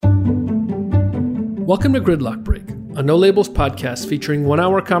Welcome to Gridlock Break, a No Labels podcast featuring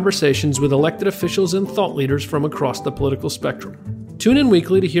 1-hour conversations with elected officials and thought leaders from across the political spectrum. Tune in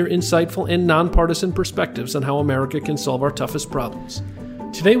weekly to hear insightful and nonpartisan perspectives on how America can solve our toughest problems.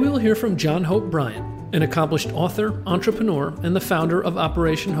 Today we will hear from John Hope Bryant, an accomplished author, entrepreneur, and the founder of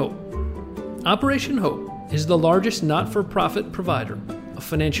Operation Hope. Operation Hope is the largest not-for-profit provider of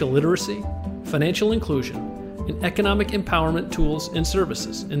financial literacy, financial inclusion, and economic empowerment tools and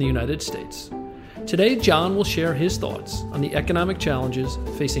services in the United States. Today, John will share his thoughts on the economic challenges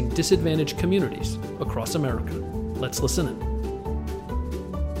facing disadvantaged communities across America. Let's listen in.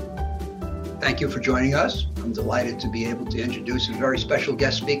 Thank you for joining us. I'm delighted to be able to introduce a very special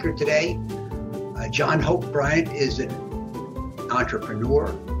guest speaker today. John Hope Bryant is an entrepreneur,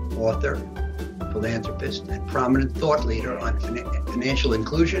 author, philanthropist, and prominent thought leader on financial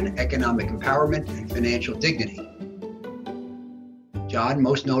inclusion, economic empowerment, and financial dignity. John,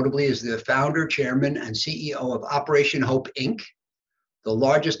 most notably, is the founder, chairman, and CEO of Operation Hope, Inc., the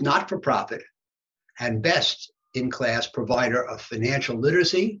largest not-for-profit and best-in-class provider of financial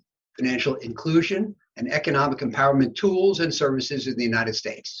literacy, financial inclusion, and economic empowerment tools and services in the United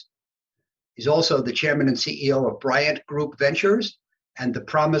States. He's also the chairman and CEO of Bryant Group Ventures and the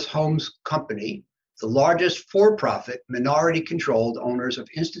Promise Homes Company, the largest for-profit, minority-controlled owners of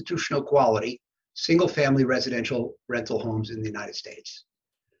institutional quality single-family residential rental homes in the United States.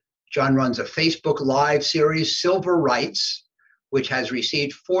 John runs a Facebook Live series, Silver Rights, which has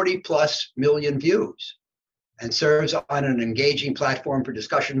received 40+ million views and serves on an engaging platform for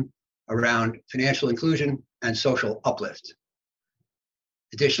discussion around financial inclusion and social uplift.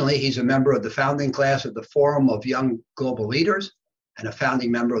 Additionally, he's a member of the founding class of the Forum of Young Global Leaders and a founding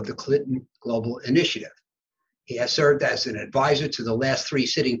member of the Clinton Global Initiative. He has served as an advisor to the last 3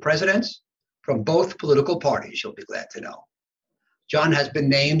 sitting presidents from both political parties, you'll be glad to know. John has been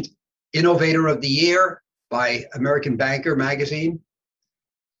named Innovator of the Year by American Banker magazine,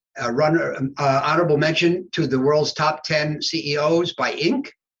 honorable mention to the world's top 10 CEOs by Inc.,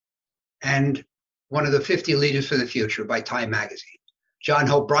 and one of the 50 leaders for the future by Time magazine. John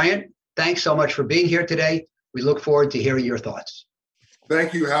Hope Bryant, thanks so much for being here today. We look forward to hearing your thoughts.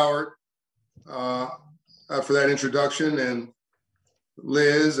 Thank you, Howard, for that introduction, and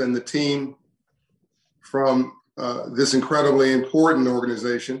Liz and the team from this incredibly important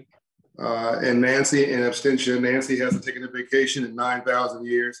organization, and Nancy in abstention. Nancy hasn't taken a vacation in 9,000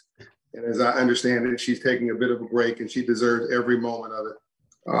 years. And as I understand it, she's taking a bit of a break and she deserves every moment of it.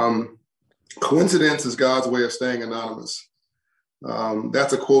 Coincidence is God's way of staying anonymous.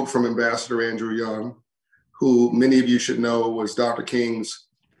 That's a quote from Ambassador Andrew Young, who many of you should know was Dr. King's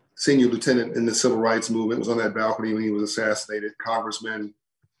senior lieutenant in the civil rights movement, was on that balcony when he was assassinated. Congressman,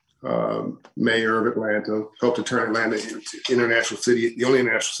 mayor of Atlanta, helped to turn Atlanta into international city, the only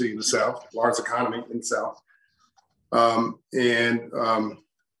international city in the South, largest economy in the South.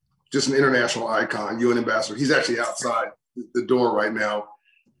 Just an international icon, UN ambassador. He's actually outside the door right now,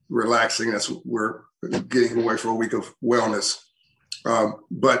 relaxing. We're getting him away for a week of wellness.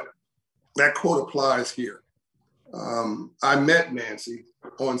 But that quote applies here. I met Nancy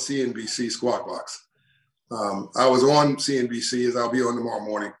on CNBC Squawk Box. I was on CNBC, as I'll be on tomorrow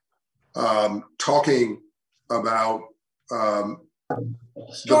morning, talking about the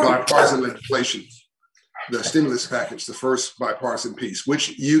bipartisan legislation, the stimulus package, the first bipartisan piece,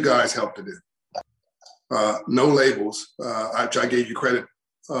 which you guys helped to do. No Labels, I gave you credit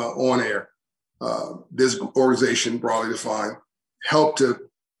on air. This organization, broadly defined, helped to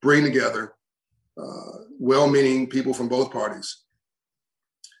bring together well-meaning people from both parties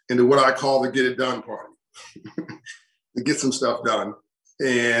into what I call the Get It Done party, to get some stuff done.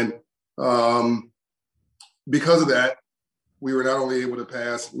 And because of that, we were not only able to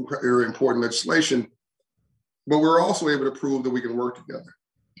pass very important legislation, but we're also able to prove that we can work together,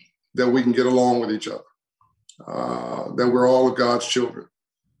 that we can get along with each other, that we're all of God's children,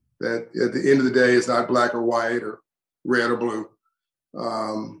 that at the end of the day, it's not black or white or red or blue.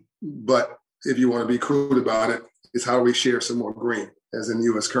 But if you want to be crude about it, it's how do we share some more green, as in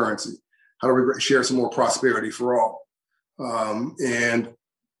US currency? How do we share some more prosperity for all? And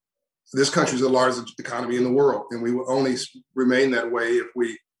this country is the largest economy in the world, and we will only remain that way if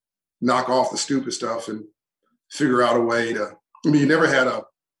we knock off the stupid stuff and figure out a way to. I mean, you never had a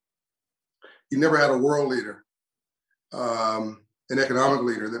world leader, an economic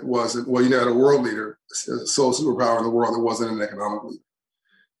leader that wasn't. Well, you never had a world leader, a sole superpower in the world that wasn't an economic leader.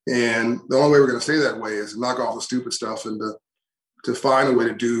 And the only way we're going to stay that way is knock off the stupid stuff and to find a way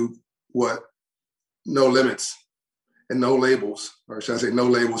to do what No Limits and No Labels, or should I say No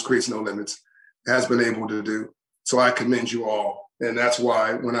Labels creates No Limits, has been able to do. So I commend you all And that's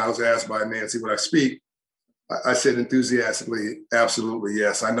why when I was asked by Nancy would I speak, I said enthusiastically, absolutely,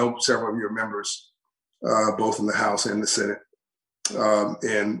 yes. I know several of your members, both in the House and the Senate,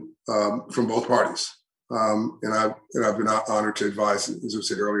 and from both parties. And I've been honored to advise, as I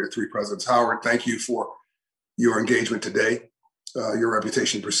said earlier, 3 presidents. Howard, thank you for your engagement today. Your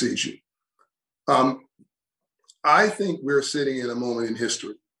reputation precedes you. I think we're sitting in a moment in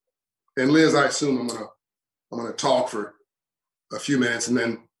history. And Liz, I assume I'm gonna talk for a few minutes, and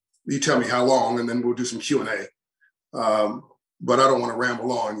then you tell me how long, and then we'll do some Q&A. But I don't want to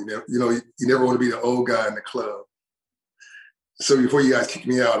ramble on. You never want to be the old guy in the club. So before you guys kick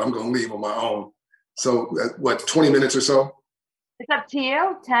me out, I'm going to leave on my own. So what, 20 minutes or so? It's up to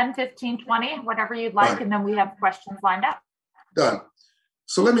you, 10, 15, 20, whatever you'd like. Done. And then we have questions lined up. Done.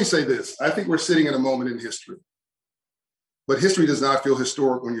 So let me say this. I think we're sitting in a moment in history. But history does not feel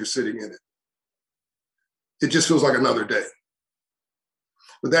historic when you're sitting in it. It just feels like another day.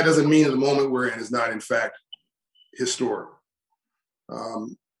 But that doesn't mean that the moment we're in is not, in fact, historic.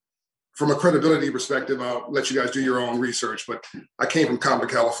 From a credibility perspective, I'll let you guys do your own research, but I came from Compton,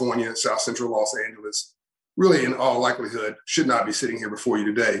 California, South Central Los Angeles. Really, in all likelihood, should not be sitting here before you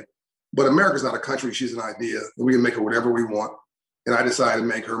today. But America's not a country, she's an idea, and we can make her whatever we want. And I decided to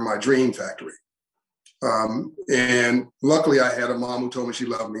make her my dream factory. And luckily, I had a mom who told me she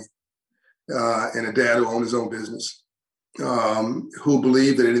loved me, and a dad who owned his own business, who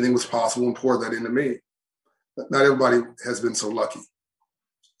believed that anything was possible and poured that into me. Not everybody has been so lucky.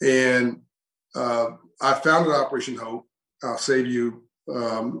 And I founded Operation Hope. I'll save you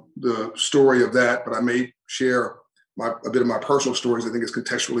the story of that, but I may share a bit of my personal stories. I think it's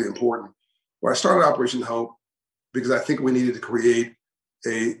contextually important. Well, I started Operation Hope because I think we needed to create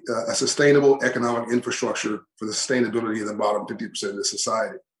a sustainable economic infrastructure for the sustainability of the bottom 50% of the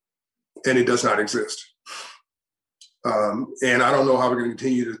society. And it does not exist. And I don't know how we're going to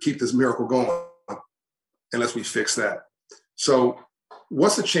continue to keep this miracle going unless we fix that. So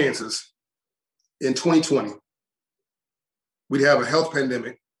what's the chances in 2020 we'd have a health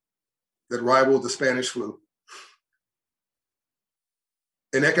pandemic that rivaled the Spanish flu,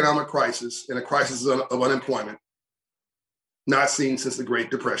 an economic crisis and a crisis of unemployment not seen since the Great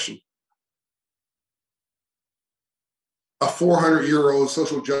Depression, a 400-year-old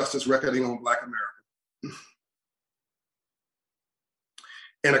social justice reckoning on Black America,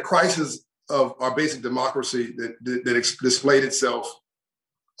 and a crisis of our basic democracy that displayed itself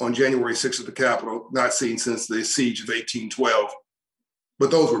on January 6th at the Capitol, not seen since the siege of 1812.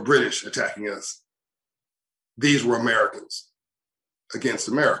 But those were British attacking us. These were Americans against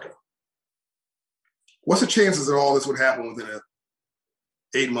America. What's the chances that all this would happen within an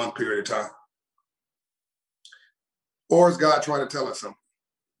 8-month period of time? Or is God trying to tell us something?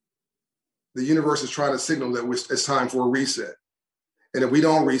 The universe is trying to signal that it's time for a reset. And if we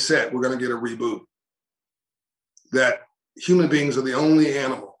don't reset, we're going to get a reboot. That human beings are the only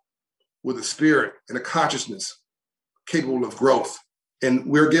animal with a spirit and a consciousness capable of growth. And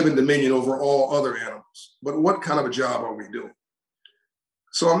we're given dominion over all other animals. But what kind of a job are we doing?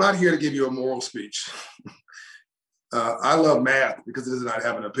 So I'm not here to give you a moral speech. I love math because it does not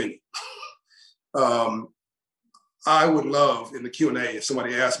have an opinion. I would love in the Q&A, if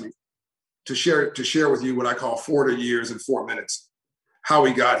somebody asked me, to share with you what I call 40 years in 4 minutes, how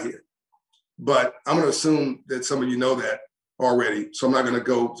we got here. But I'm going to assume that some of you know that already, so I'm not going to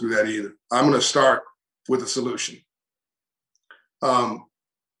go through that either. I'm going to start with a solution.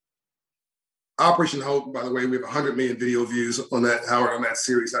 Operation Hope, by the way, we have 100 million video views on that, Howard, on that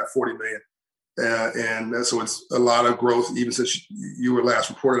series, not 40 million. And so it's a lot of growth, even since you were last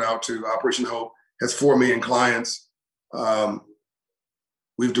reported out to. Operation Hope has 4 million clients.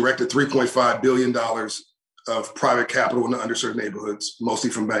 We've directed $3.5 billion of private capital into underserved neighborhoods, mostly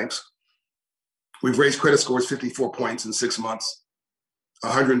from banks. We've raised credit scores 54 points in 6 months,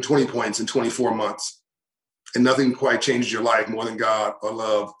 120 points in 24 months. And nothing quite changes your life more than God or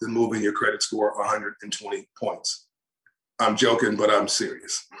love than moving your credit score 120 points. I'm joking, but I'm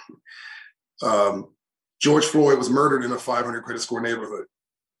serious. George Floyd was murdered in a 500 credit score neighborhood.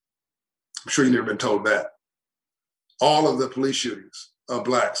 I'm sure you've never been told that. All of the police shootings of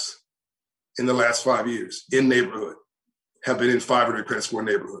Blacks in the last 5 years in neighborhood have been in 500 credit score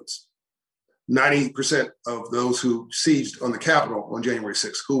neighborhoods. 90% of those who sieged on the Capitol on January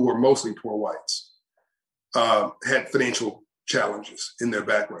 6th, who were mostly poor whites, had financial challenges in their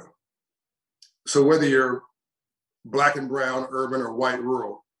background. So whether you're Black and brown, urban, or white,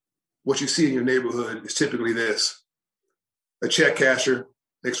 rural, what you see in your neighborhood is typically this: a check casher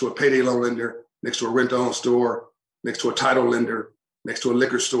next to a payday loan lender, next to a rent-to-own store, next to a title lender, next to a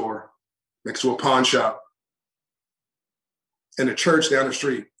liquor store, next to a pawn shop. and a church down the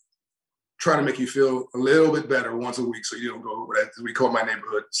street trying to make you feel a little bit better once a week so you don't go, as we call my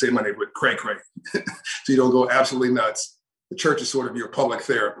neighborhood, cray cray. So you don't go absolutely nuts. The church is sort of your public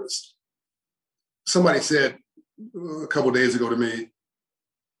therapist. Somebody said a couple of days ago to me,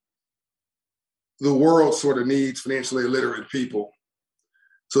 the world sort of needs financially illiterate people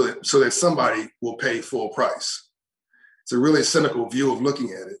so that somebody will pay full price. It's a really cynical view of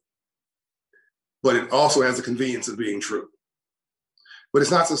looking at it, but it also has the convenience of being true. But it's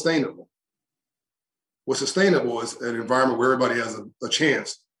not sustainable. What's sustainable is an environment where everybody has a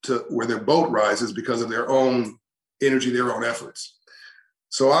chance to where their boat rises because of their own energy, their own efforts.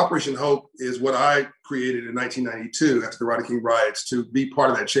 So Operation Hope is what I created in 1992 after the Rodney King riots to be part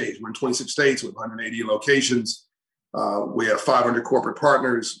of that change. We're in 26 states with 180 locations. We have 500 corporate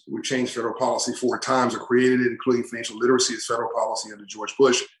partners. We changed federal policy 4 times or created it, including financial literacy as federal policy under George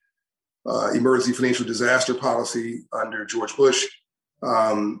Bush, emergency financial disaster policy under George Bush.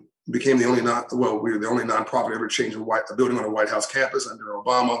 Became the only we were the only nonprofit ever to change a building on a White House campus under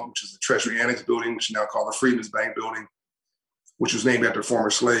Obama, which is the Treasury Annex building, which is now called the Freedmen's Bank building, which was named after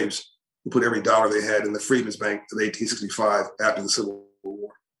former slaves who put every dollar they had in the Freedmen's Bank of 1865 after the Civil War.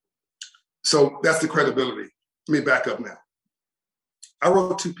 So that's the credibility. Let me back up now. I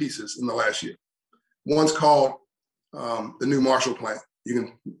wrote 2 pieces in the last year. One's called The New Marshall Plan. You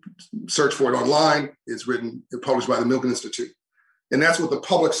can search for it online. It's published by the Milken Institute. And that's what the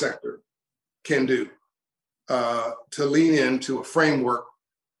public sector can do to lean into a framework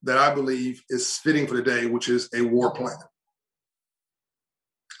that I believe is fitting for today, which is a war plan.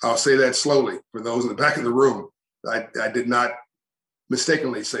 I'll say that slowly for those in the back of the room. I did not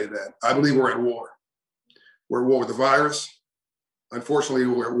mistakenly say that. I believe we're at war. We're at war with the virus. Unfortunately,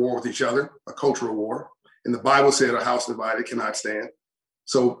 we're at war with each other, a cultural war. And the Bible said a house divided cannot stand.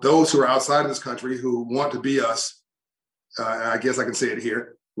 So those who are outside of this country who want to be us, I guess I can say it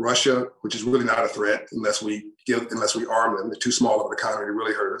here, Russia, which is really not a threat unless we arm them. They're too small of an economy to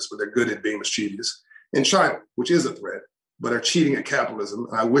really hurt us, but they're good at being mischievous. And China, which is a threat, but are cheating at capitalism.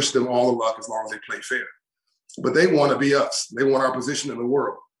 And I wish them all the luck as long as they play fair. But they want to be us. They want our position in the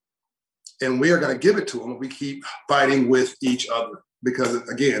world. And we are going to give it to them if we keep fighting with each other. Because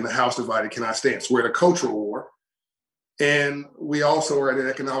again, the house divided cannot stand. So we're at a cultural war. And we also are at an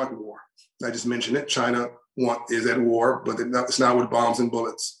economic war. I just mentioned it. China is at war, but it's not with bombs and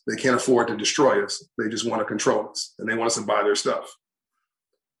bullets. They can't afford to destroy us. They just want to control us, and they want us to buy their stuff.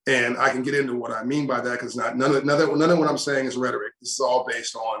 And I can get into what I mean by that because none of what I'm saying is rhetoric. This is all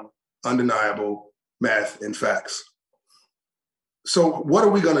based on undeniable math and facts. So what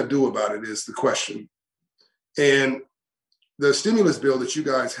are we going to do about it is the question. And the stimulus bill that you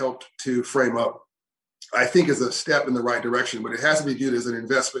guys helped to frame up, I think is a step in the right direction, but it has to be viewed as an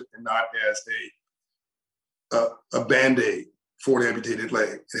investment and not as a Band-Aid for an amputated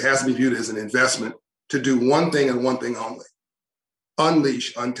leg. It has to be viewed as an investment to do one thing and one thing only: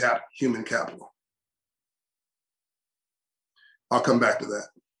 unleash untapped human capital. I'll come back to that.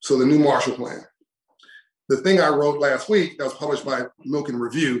 So the new Marshall Plan. The thing I wrote last week that was published by Milken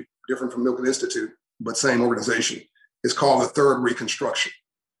Review, different from Milken Institute, but same organization, is called the Third Reconstruction.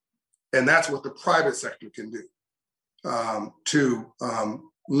 And that's what the private sector can do to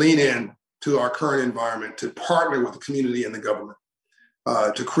lean in to our current environment, to partner with the community and the government,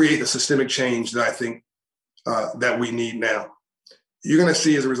 to create the systemic change that I think that we need now. You're going to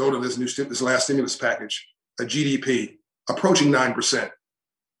see as a result of this last stimulus package, a GDP approaching 9%.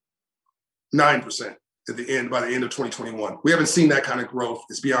 9% by the end of 2021. We haven't seen that kind of growth.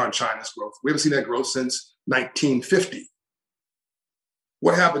 It's beyond China's growth. We haven't seen that growth since 1950.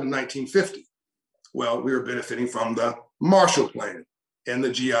 What happened in 1950? Well, we were benefiting from the Marshall Plan and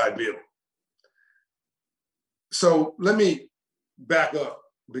the GI Bill. So let me back up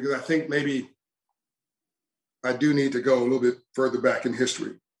because I think maybe I do need to go a little bit further back in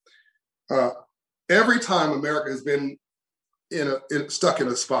history. Every time America has been stuck in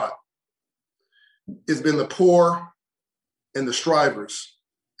a spot, it's been the poor and the strivers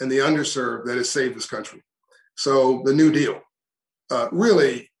and the underserved that has saved this country. So the New Deal,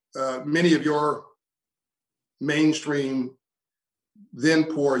 many of your mainstream, then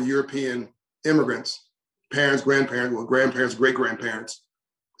poor European immigrants, parents, grandparents, great-grandparents,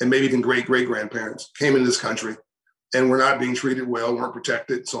 and maybe even great-great-grandparents came into this country and were not being treated well, weren't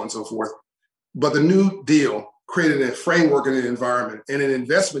protected, so on and so forth. But the New Deal created a framework and an environment and an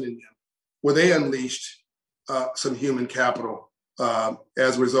investment in them where they unleashed some human capital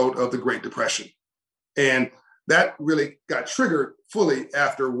as a result of the Great Depression. And that really got triggered fully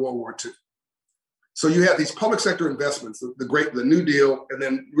after World War II. So you have these public sector investments, the New Deal, and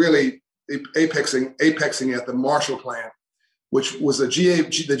then really apexing at the Marshall Plan which was the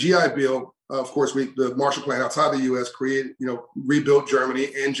GI Bill. Of course, the Marshall Plan outside the U.S. created, rebuilt Germany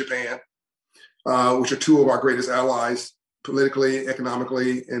and Japan, which are two of our greatest allies politically,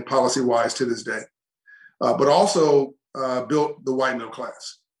 economically, and policy-wise to this day. But also built the white middle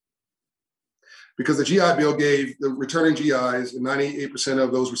class. Because the GI Bill gave the returning GIs, and 98%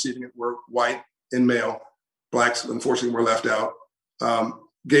 of those receiving it were white and male. Blacks, unfortunately, were left out.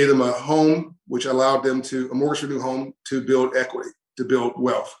 Gave them a home, which allowed them a mortgage for a new home to build equity, to build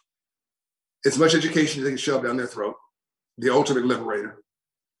wealth. As much education as they can shove down their throat, the ultimate liberator,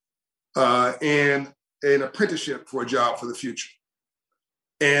 and an apprenticeship for a job for the future.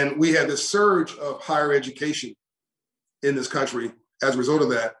 And we had this surge of higher education in this country as a result of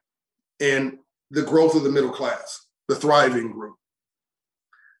that, and the growth of the middle class, the thriving group.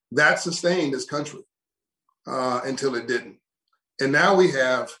 That sustained this country until it didn't. And now we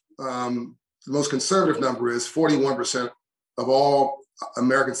have, the most conservative number is 41% of all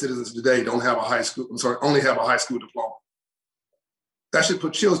American citizens today only have a high school diploma. That should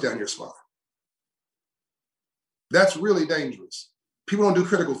put chills down your spine. That's really dangerous. People don't do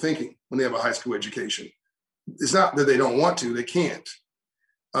critical thinking when they have a high school education. It's not that they don't want to, they can't.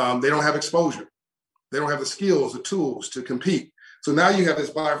 They don't have exposure. They don't have the skills, the tools to compete. So now you have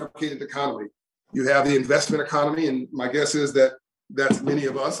this bifurcated economy. You have the investment economy, and my guess is that that's many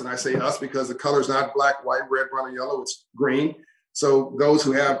of us, and I say us because the color is not black, white, red, brown, or yellow, it's green. So those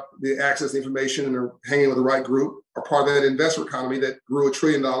who have the access to information and are hanging with the right group are part of that investment economy that grew $1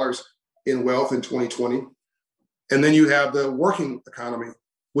 trillion in wealth in 2020. And then you have the working economy,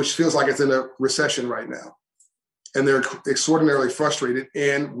 which feels like it's in a recession right now. And they're extraordinarily frustrated,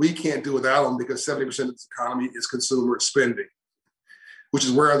 and we can't do without them because 70% of this economy is consumer spending, which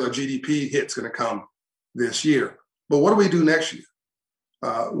is where the GDP hit's going to come this year. But what do we do next year?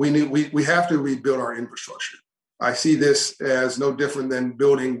 We have to rebuild our infrastructure. I see this as no different than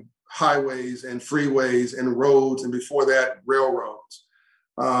building highways and freeways and roads, and before that, railroads.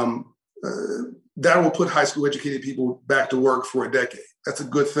 That will put high school educated people back to work for a decade. That's a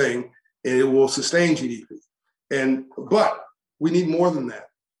good thing, and it will sustain GDP. But we need more than that.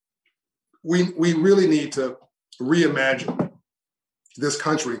 We really need to reimagine this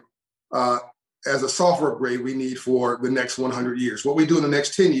country as a software upgrade we need for the next 100 years. What we do in the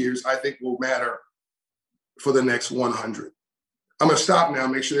next 10 years, I think, will matter for the next 100. I'm going to stop now,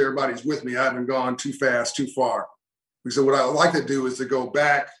 make sure everybody's with me. I haven't gone too fast, too far. So what I like to do is to go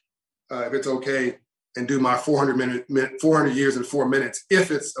back, if it's okay, and do my 400 years in 4 minutes,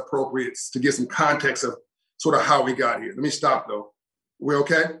 if it's appropriate, to get some context of sort of how we got here. Let me stop, though. We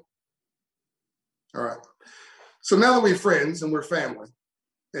okay? All right. So now that we're friends and we're family,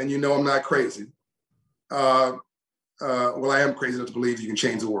 and you know I'm not crazy, well, I am crazy enough to believe you can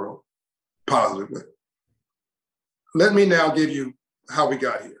change the world positively. Let me now give you how we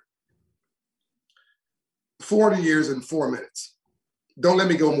got here. 400 years in 4 minutes. Don't let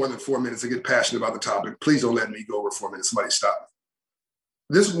me go more than 4 minutes to get passionate about the topic. Please don't let me go over 4 minutes. Somebody stop me.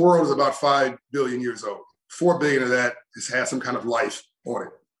 This world is about 5 billion years old. 4 billion of that has had some kind of life on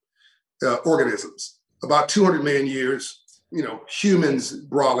it. Organisms. About 200 million years, humans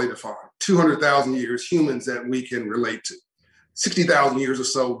broadly defined. 200,000 years, humans that we can relate to. 60,000 years or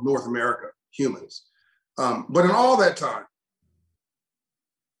so, North America, humans. But in all that time,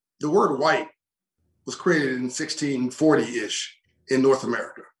 the word white was created in 1640-ish in North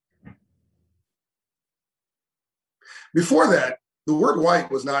America. Before that, the word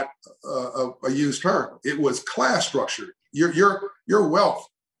white was not a used term. It was class structure. Your wealth,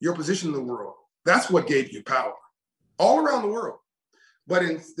 your position in the world, that's what gave you power all around the world. But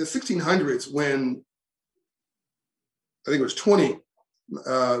in the 1600s, when I think it was 20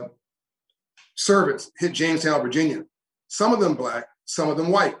 servants hit Jamestown, Virginia, some of them black, some of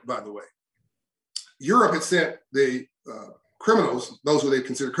them white, by the way. Europe had sent the criminals, those who they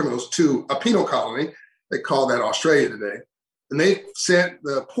consider criminals, to a penal colony. They call that Australia today. And they sent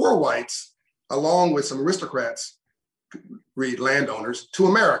the poor whites, along with some aristocrats, read landowners, to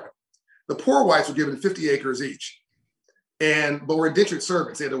America. The poor whites were given 50 acres each, but were indentured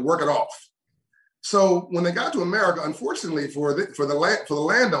servants. They had to work it off. So when they got to America, unfortunately for the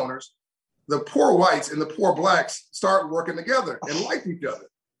landowners, the poor whites and the poor blacks started working together and liked each other.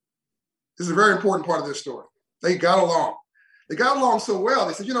 This is a very important part of this story. They got along. They got along so well,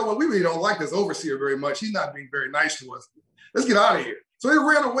 they said, you know what, we really don't like this overseer very much. He's not being very nice to us. Let's get out of here. So they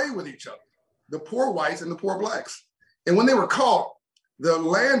ran away with each other, the poor whites and the poor blacks. And when they were caught, the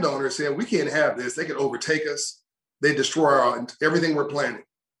landowners said, we can't have this. They could overtake us. They destroy everything we're planning.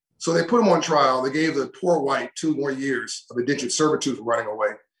 So they put them on trial. They gave the poor white 2 more years of indentured servitude for running away.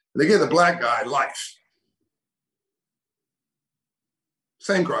 And they gave the black guy life.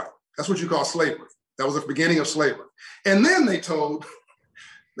 Same crime. That's what you call slavery. That was the beginning of slavery. And then they told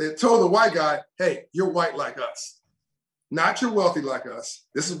the white guy, hey, you're white like us. Not you're wealthy like us.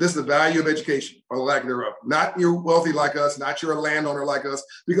 This is the value of education, or the lack thereof. Not you're wealthy like us, not you're a landowner like us.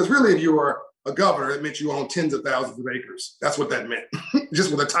 Because really, if you were a governor, it meant you own tens of thousands of acres. That's what that meant, just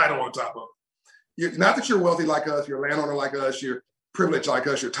with a title on top of it. Not that you're wealthy like us, you're a landowner like us, you're privileged like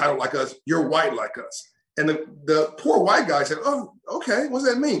us, you're titled like us, you're white like us. And the poor white guy said, oh, okay, what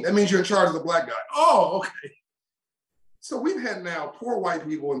does that mean? That means you're in charge of the black guy. Oh, okay. So we've had now poor white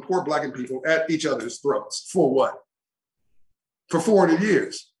people and poor black people at each other's throats. For what? For 400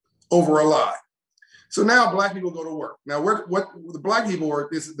 years over a lie. So now black people go to work. Now, what the black people are,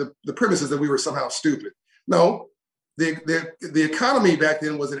 is the premise is that we were somehow stupid. No, the economy back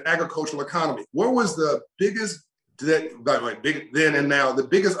then was an agricultural economy. What was the biggest, by the way, big then and now, the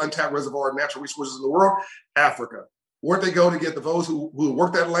biggest untapped reservoir of natural resources in the world? Africa. Where'd they go to get those who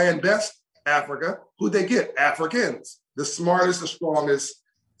worked that land best? Africa. Who'd they get? Africans. The smartest, the strongest,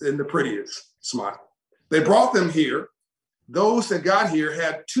 and the prettiest. Smart. They brought them here. Those that got here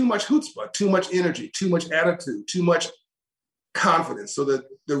had too much chutzpah, too much energy, too much attitude, too much confidence. So the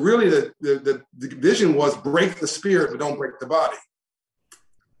vision was break the spirit, but don't break the body.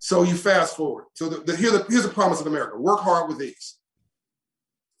 So you fast forward. So here's the promise of America. Work hard with these,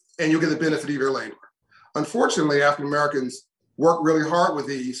 and you'll get the benefit of your labor. Unfortunately, African Americans worked really hard with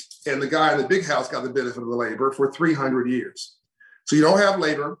these, and the guy in the big house got the benefit of the labor for 300 years. So you don't have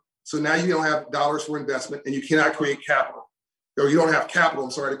labor. So now you don't have dollars for investment, and you cannot create capital. Or you don't have capital,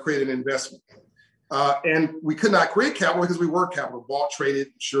 to create an investment. And we could not create capital because we were capital, bought, traded,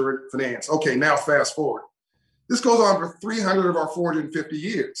 insured, financed. Okay, now fast forward. This goes on for 300 of our 450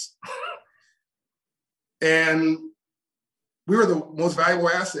 years. And we were the most valuable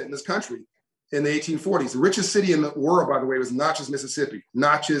asset in this country in the 1840s. The richest city in the world, by the way, was Natchez, Mississippi.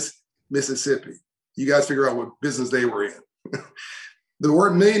 Natchez, Mississippi. You guys figure out what business they were in. The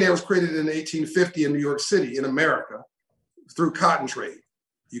word millionaire was created in 1850 in New York City, in America, through cotton trade.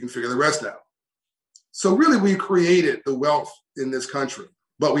 You can figure the rest out. So really, we created the wealth in this country,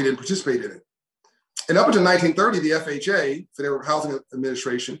 but we didn't participate in it. And up until 1930, the FHA, Federal Housing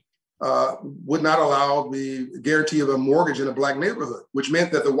Administration, would not allow the guarantee of a mortgage in a black neighborhood, which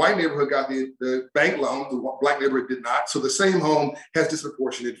meant that the white neighborhood got the bank loan, the black neighborhood did not. So the same home has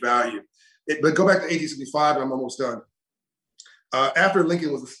disproportionate value. But go back to 1865, and I'm almost done. After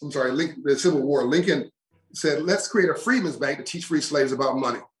the Civil War, Lincoln said, let's create a freedmen's bank to teach free slaves about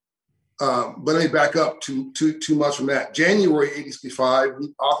money. But let me back up too much from that. January 1865, we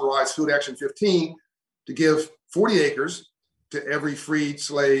authorized Field Action 15 to give 40 acres to every freed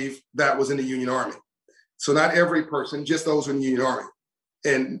slave that was in the Union Army. So not every person, just those in the Union Army.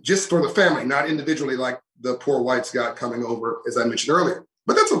 And just for the family, not individually like the poor whites got coming over, as I mentioned earlier.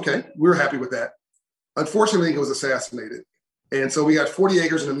 But that's okay. We were happy with that. Unfortunately, Lincoln was assassinated. And so we got 40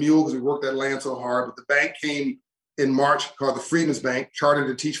 acres and a mule because we worked that land so hard. But the bank came in March, called the Freedmen's Bank, chartered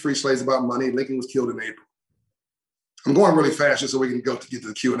to teach free slaves about money. Lincoln was killed in April. I'm going really fast just so we can get to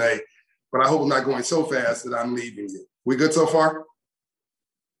the Q&A. But I hope I'm not going so fast that I'm leaving you. We good so far?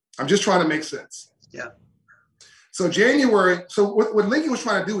 I'm just trying to make sense. Yeah. So what Lincoln was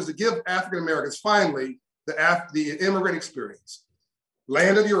trying to do was to give African Americans finally the immigrant experience.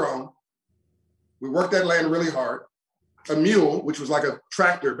 Land of your own. We worked that land really hard. A mule, which was like a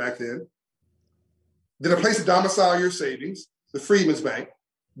tractor back then a place to domicile your savings, the Freedmen's Bank,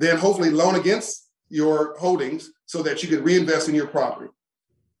 then hopefully loan against your holdings so that you could reinvest in your property.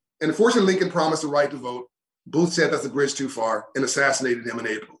 And unfortunately, Lincoln promised the right to vote. Booth said that's a bridge too far and assassinated him in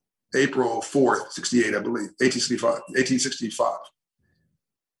April 4th, 68, I believe, 1865.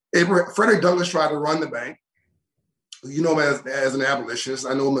 Frederick Douglass tried to run the bank. You know him as an abolitionist.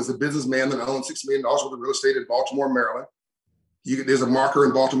 I know him as a businessman that owned $6 million worth of real estate in Baltimore, Maryland. There's a marker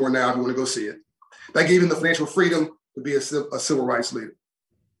in Baltimore now if you want to go see it. That gave him the financial freedom to be a civil rights leader.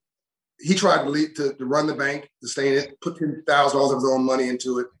 He tried to run the bank, to stay in it, put $10,000 of his own money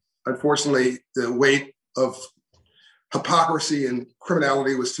into it. Unfortunately, the weight of hypocrisy and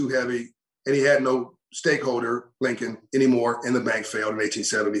criminality was too heavy, and he had no stakeholder, Lincoln, anymore, and the bank failed in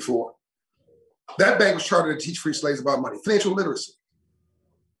 1874. That bank was chartered to teach free slaves about money, financial literacy.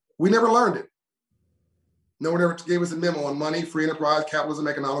 We never learned it. No one ever gave us a memo on money, free enterprise, capitalism,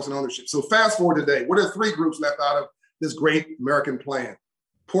 economics, and ownership. So fast forward today, what are three groups left out of this great American plan?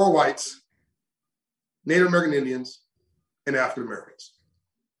 Poor whites, Native American Indians, and African Americans.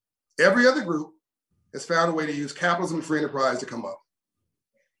 Every other group has found a way to use capitalism and free enterprise to come up.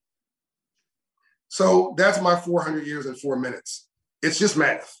 So that's my 400 years in 4 minutes. It's just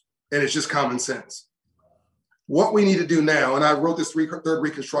math, and it's just common sense. what we need to do now, and I wrote this third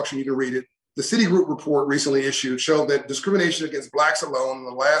reconstruction, you can read it. The Citigroup report recently issued showed that discrimination against Blacks alone in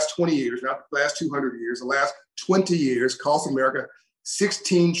the last 20 years, not the last 200 years, the last 20 years cost America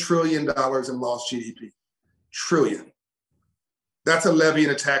 $16 trillion in lost GDP. Trillion. That's a levy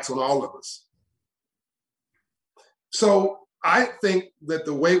and a tax on all of us. So I think that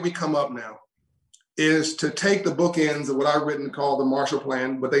the way we come up now is to take the bookends of what I've written called the Marshall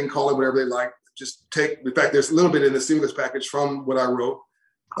Plan, but they can call it whatever they like. Just take, in fact, there's a little bit in the stimulus package from what I wrote,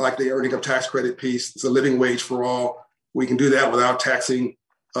 like the earning of tax credit piece. It's a living wage for all. We can do that without taxing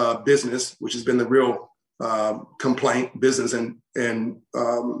business, which has been the real complaint, business and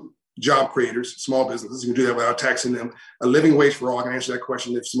job creators, small businesses. You can do that without taxing them. A living wage for all, I can answer that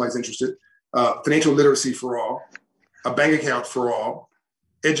question if somebody's interested. Financial literacy for all, a bank account for all,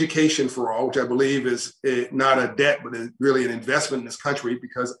 education for all, which I believe is not a debt, but is really an investment in this country,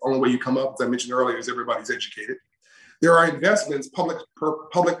 because the only way you come up, as I mentioned earlier, is everybody's educated. There are investments, public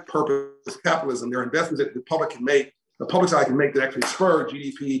purpose capitalism. There are investments that the public can make, the public side can make that actually spur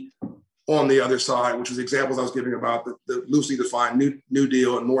GDP on the other side, which was examples I was giving about the loosely defined New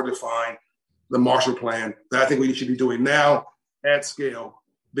Deal and more defined, the Marshall Plan, that I think we should be doing now at scale,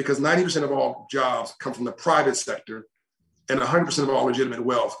 because 90% of all jobs come from the private sector and 100% of all legitimate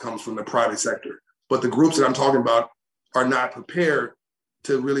wealth comes from the private sector. But the groups that I'm talking about are not prepared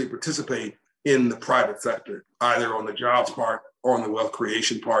to really participate in the private sector, either on the jobs part or on the wealth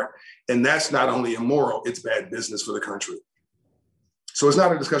creation part. And that's not only immoral, it's bad business for the country. So it's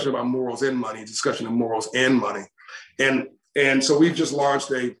not a discussion about morals and money, it's a discussion of morals and money. And so we've just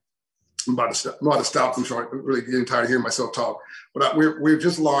launched I'm about to stop, I'm sorry, I'm really getting tired of hearing myself talk, but we've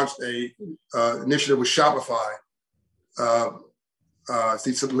just launched a initiative with Shopify.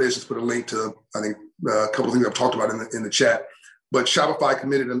 See, Liz just put a link to, I think, a couple of things I've talked about in the chat. But Shopify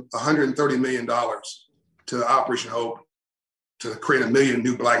committed $130 million to Operation Hope to create 1 million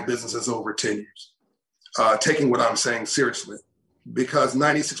new Black businesses over 10 years, taking what I'm saying seriously, because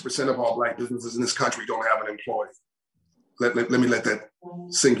 96% of all Black businesses in this country don't have an employee. Let me let that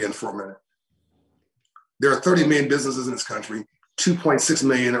sink in for a minute. There are 30 million businesses in this country, 2.6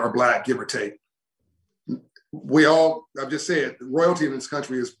 million are Black, give or take. I've just said, royalty in this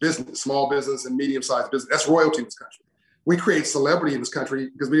country is business, small business and medium-sized business. That's royalty in this country. We create celebrity in this country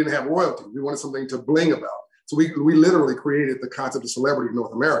because we didn't have royalty. We wanted something to bling about. So we literally created the concept of celebrity in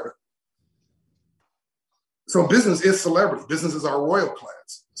North America. So business is celebrity. Business is our royal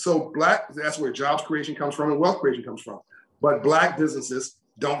class. So that's where jobs creation comes from and wealth creation comes from. But Black businesses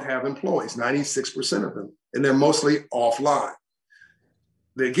don't have employees, 96% of them, and they're mostly offline.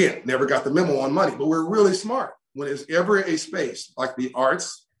 They, again, never got the memo on money, but we're really smart. When there's ever a space like the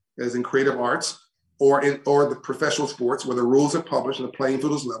arts, as in creative arts, or the professional sports where the rules are published and the playing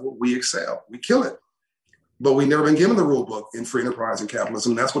field is level, we excel, we kill it. But we've never been given the rule book in free enterprise and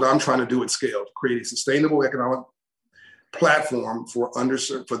capitalism. That's what I'm trying to do at scale, to create a sustainable economic platform for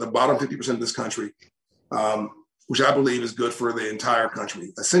the bottom 50% of this country, which I believe is good for the entire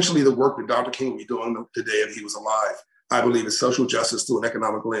country. Essentially, the work that Dr. King would be doing today if he was alive, I believe, is social justice through an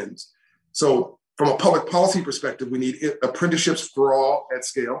economic lens. So from a public policy perspective, we need apprenticeships for all at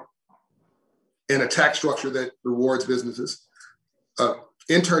scale and a tax structure that rewards businesses,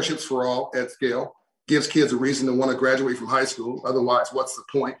 internships for all at scale, gives kids a reason to want to graduate from high school. Otherwise, what's the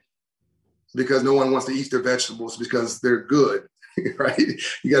point? Because no one wants to eat their vegetables because they're good, right?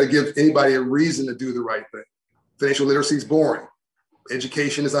 You got to give anybody a reason to do the right thing. Financial literacy is boring.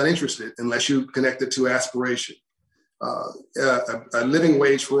 Education is uninterested unless you connect it to aspiration. A living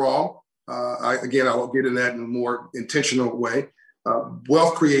wage for all. I'll get into that in a more intentional way.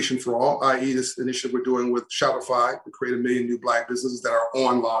 Wealth creation for all, i.e. this initiative we're doing with Shopify to create 1 million new Black businesses that are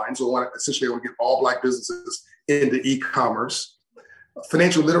online. So I want to get all Black businesses into e-commerce.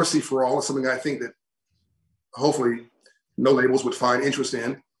 Financial literacy for all is something I think that hopefully No Labels would find interest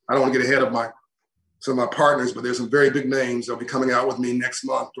in. I don't want to get ahead of some of my partners, but there's some very big names that'll be coming out with me next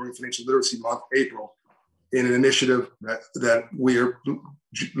month during Financial Literacy Month, April, in an initiative that we are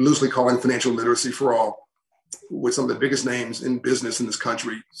loosely calling Financial Literacy for All, with some of the biggest names in business in this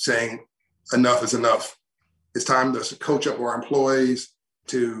country saying enough is enough. It's time to coach up our employees,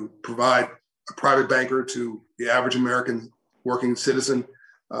 to provide a private banker to the average American working citizen,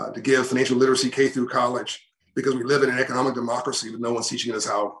 to give financial literacy K through college, because we live in an economic democracy, but no one's teaching us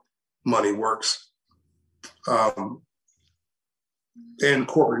how money works. And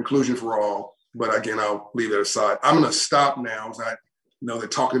corporate inclusion for all. But again, I'll leave that aside. I'm going to stop now, because I know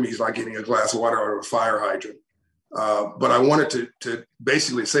that talking to me is like getting a glass of water out of a fire hydrant. But I wanted to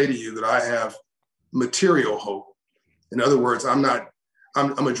basically say to you that I have material hope. In other words, I'm not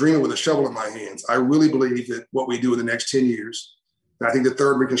I'm a dreamer with a shovel in my hands. I really believe that what we do in the next 10 years, and I think the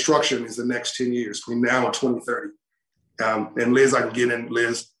third reconstruction is the next 10 years between now and 2030. And Liz,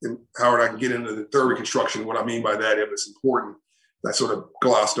 Liz and Howard, I can get into the third reconstruction. What I mean by that, if it's important, I sort of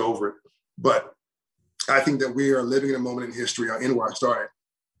glossed over it. But I think that we are living in a moment in history, I'll end where I started,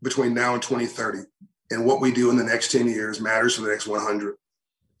 between now and 2030. And what we do in the next 10 years matters for the next 100.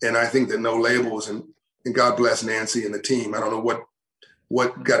 And I think that No Labels, and God bless Nancy and the team. I don't know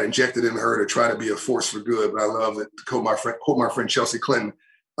what got injected in her to try to be a force for good, but I love that. To quote my friend Chelsea Clinton,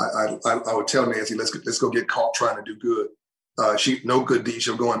 I would tell Nancy, let's go get caught trying to do good. No good deed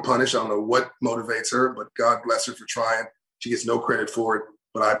shall go unpunished. I don't know what motivates her, but God bless her for trying. She gets no credit for it,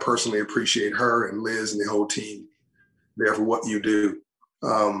 but I personally appreciate her and Liz and the whole team there for what you do.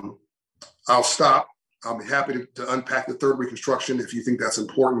 I'll stop. I'll be happy to unpack the third reconstruction if you think that's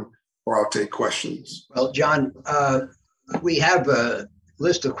important, or I'll take questions. Well, John, we have a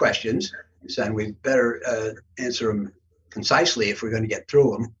list of questions, and we better answer them concisely if we're going to get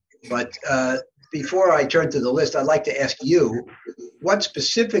through them. But before I turn to the list, I'd like to ask you what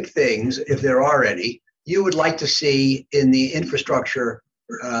specific things, if there are any, you would like to see in the infrastructure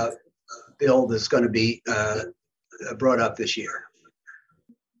bill that's going to be brought up this year.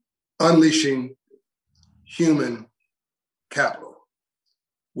 Unleashing human capital,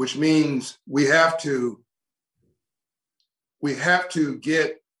 which means we have to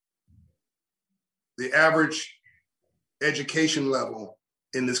get the average education level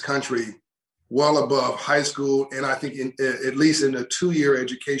in this country well above high school, and I think at least in a 2-year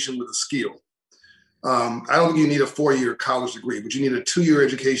education with a skill. I don't think you need a 4-year college degree, but you need a 2-year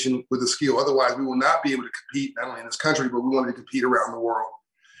education with a skill. Otherwise, we will not be able to compete, not only in this country, but we want to compete around the world.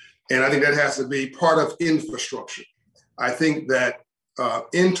 And I think that has to be part of infrastructure. I think that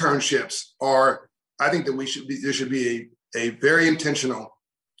internships are, I think that there should be a very intentional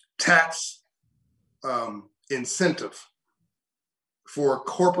tax incentive for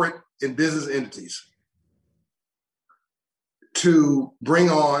corporate and business entities to bring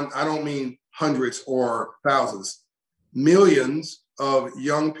on, I don't mean hundreds or thousands, millions of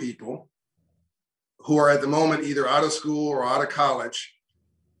young people who are at the moment either out of school or out of college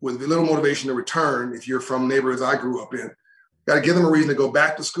with little motivation to return. If you're from neighborhoods I grew up in, got to give them a reason to go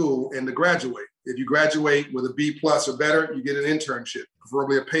back to school and to graduate. If you graduate with a B+ or better, you get an internship,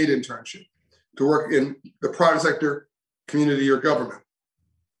 preferably a paid internship, to work in the private sector, community, or government.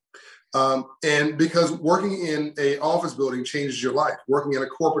 And because working in an office building changes your life, working in a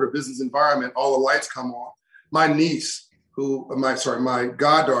corporate or business environment, all the lights come on. My niece, my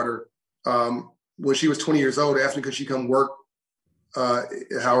goddaughter, when she was 20 years old, asked me could she come work,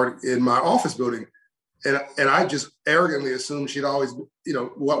 Howard, in my office building. And I just arrogantly assumed she'd always,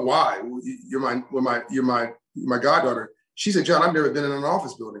 why? You're my goddaughter. She said, John, I've never been in an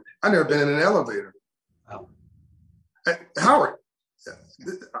office building. I've never been in an elevator. Wow. Howard,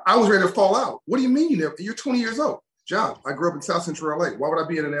 I was ready to fall out. What do you mean you're 20 years old? John, I grew up in South Central LA. Why would I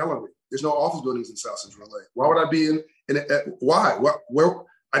be in an elevator? There's no office buildings in South Central LA. Why would I be why? Where?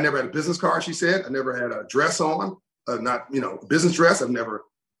 I never had a business card, she said. I never had a dress on, business dress. I've never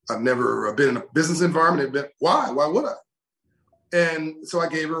been in a business environment. Why? Why would I? And so I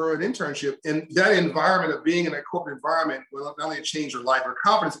gave her an internship. And that environment of being in a corporate environment, well, not only it changed her life, her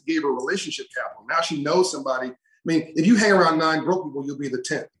confidence, it gave her relationship capital. Now she knows somebody. I mean, if you hang around 9 broke people, you'll be the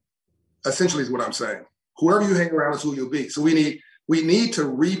 10th, essentially is what I'm saying. Whoever you hang around is who you'll be. So we need to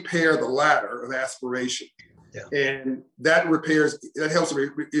repair the ladder of aspiration. Yeah. And that helps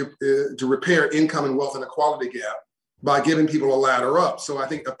to repair income and wealth inequality gap by giving people a ladder up. So I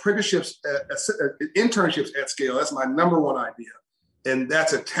think apprenticeships, internships at scale, that's my number one idea. And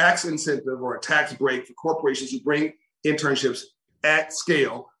that's a tax incentive or a tax break for corporations who bring internships at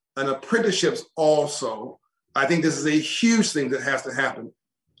scale. And apprenticeships also, I think this is a huge thing that has to happen.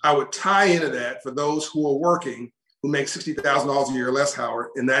 I would tie into that for those who are working, who make $60,000 a year or less, Howard,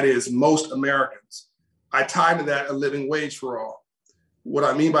 and that is most Americans. I tie to that a living wage for all. What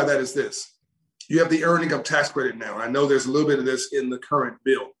I mean by that is this. You have the earned income tax credit now. I know there's a little bit of this in the current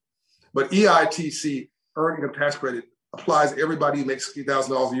bill, but EITC, earned income tax credit, applies to everybody who makes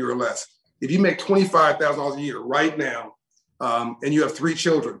 $60,000 a year or less. If you make $25,000 a year right now, and you have 3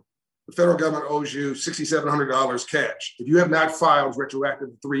 children, the federal government owes you $6,700 cash. If you have not filed retroactive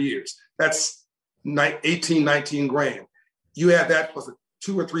for 3 years, that's 19 grand. You add that plus a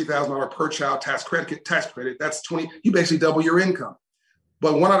 $2,000 or $3,000 per child tax credit, that's 20, you basically double your income.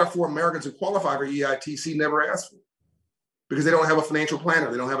 But 1 out of 4 Americans who qualify for EITC never ask for it because they don't have a financial planner.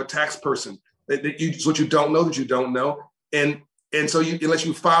 They don't have a tax person. It's what you don't know that you don't know. And so unless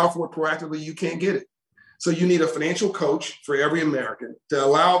you file for it proactively, you can't get it. So you need a financial coach for every American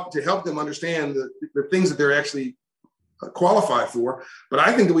to help them understand the things that they're actually qualified for. But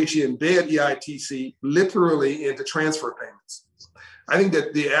I think that we should embed EITC literally into transfer payments. I think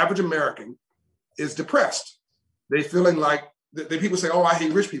that the average American is depressed. They're feeling like the people say, "Oh, I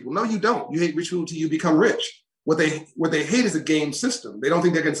hate rich people." No, you don't. You hate rich people until you become rich. What they hate is a game system. They don't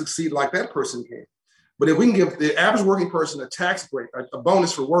think they can succeed like that person can. But if we can give the average working person a tax break, a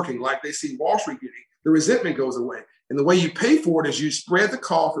bonus for working, like they see Wall Street getting, the resentment goes away. And the way you pay for it is you spread the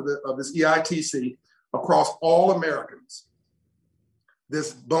cost of this EITC across all Americans.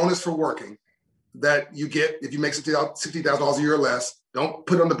 This bonus for working that you get if you make $60,000 a year or less, don't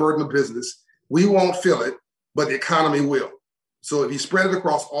put on the burden of business. We won't feel it, but the economy will. So if you spread it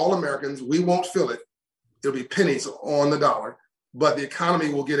across all Americans, we won't feel it. It'll be pennies on the dollar, but the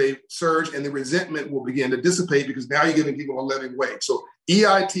economy will get a surge and the resentment will begin to dissipate because now you're giving people a living wage. So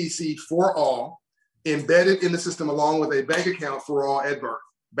EITC for all, embedded in the system along with a bank account for all at birth.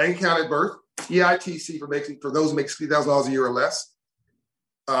 Bank account at birth, EITC for those who make $60,000 a year or less,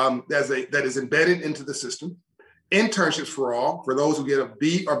 that is embedded into the system. Internships for all, for those who get a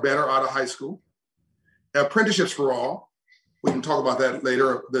B or better out of high school. Apprenticeships for all. We can talk about that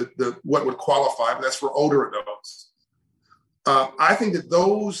later, what would qualify, but that's for older adults. I think that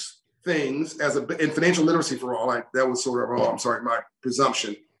those things, in financial literacy for all, that was sort of, my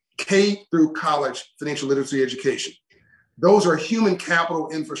presumption, K through college financial literacy education. Those are human capital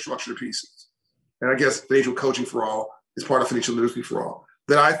infrastructure pieces. And I guess financial coaching for all is part of financial literacy for all.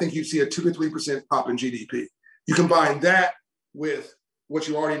 That I think you see a 2 to 3% pop in GDP. You combine that with what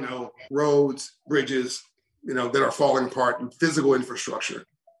you already know, roads, bridges, that are falling apart, and physical infrastructure.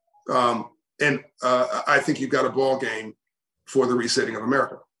 I think you've got a ball game for the resetting of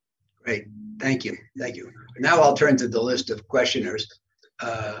America. Great, thank you. Now I'll turn to the list of questioners.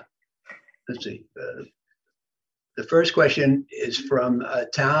 Let's see. The first question is from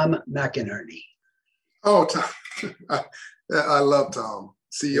Tom McInerney. Oh, Tom. I love Tom,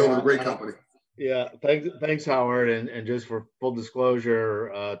 CEO of a great company. Yeah, thanks, Howard. And just for full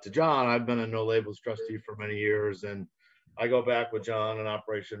disclosure to John, I've been a No Labels trustee for many years, and I go back with John and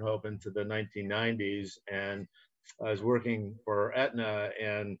Operation Hope into the 1990s, and I was working for Aetna,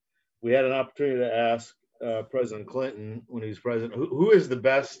 and we had an opportunity to ask President Clinton, when he was president, who is the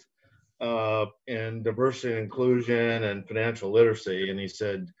best in diversity and inclusion and financial literacy? And he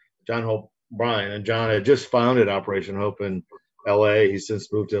said, John Hope Bryan. And John had just founded Operation Hope in LA. He's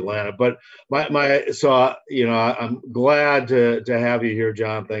since moved to Atlanta. But I'm glad to have you here,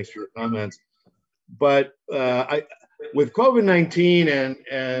 John. Thanks for your comments. But with COVID-19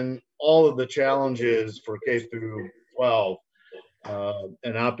 and all of the challenges for K through 12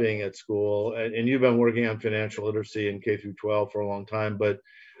 and not being at school, and you've been working on financial literacy in K through 12 for a long time, but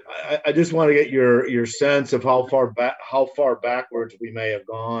I just want to get your sense of how far backwards we may have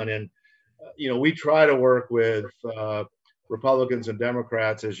gone. And we try to work with Republicans and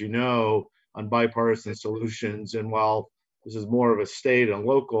Democrats, as you know, on bipartisan solutions. And while this is more of a state and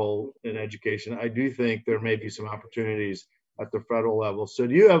local in education, I do think there may be some opportunities at the federal level. So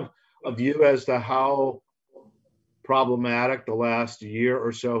do you have a view as to how problematic the last year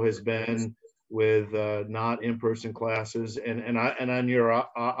or so has been with not in-person classes? And on your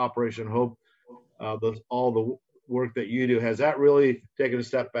Operation Hope, all the work that you do, has that really taken a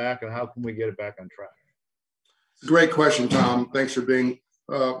step back, and how can we get it back on track? Great question, Tom. Thanks for being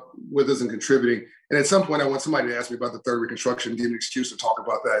with us and contributing. And at some point, I want somebody to ask me about the third Reconstruction, give me an excuse to talk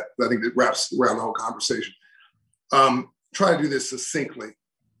about that. I think that wraps around the whole conversation. Try to do this succinctly,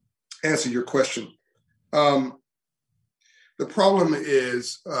 answer your question. The problem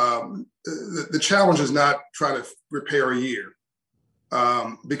is the challenge is not trying to repair a year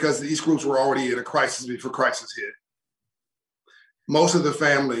because these groups were already in a crisis before crisis hit. Most of the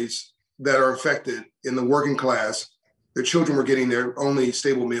families that are affected in the working class, their children were getting their only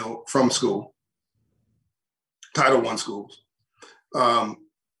stable meal from school, Title I schools.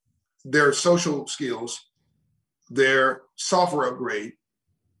 Their social skills, their software upgrade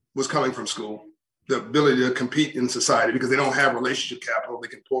was coming from school, the ability to compete in society because they don't have relationship capital they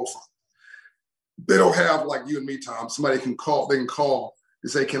can pull from. They don't have, like you and me, Tom, somebody they can call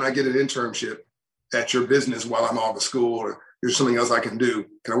and say, can I get an internship at your business while I'm off of school, or there's something else I can do?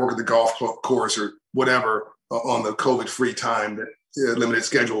 Can I work at the golf course or whatever on the COVID-free time, that limited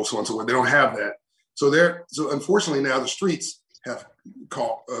schedule, so on and so forth. They don't have that. So unfortunately now the streets have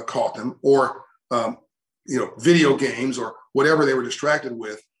caught them, or video games or whatever they were distracted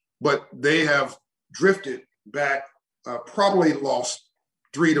with, but they have drifted back, probably lost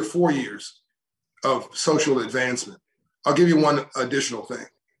 3 to 4 years of social advancement. I'll give you one additional thing.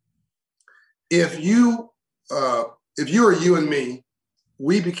 If you if you or you and me,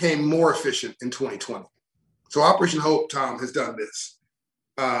 we became more efficient in 2020. So Operation Hope, Tom, has done this.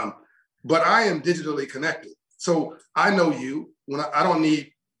 But I am digitally connected. So I know you. When I don't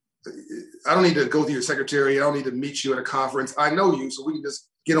need to go through your secretary. I don't need to meet you at a conference. I know you, so we can just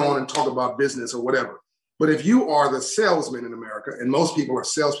get on and talk about business or whatever. But if you are the salesman in America, and most people are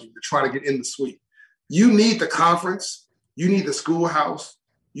salespeople to try to get in the suite, you need the conference, you need the schoolhouse,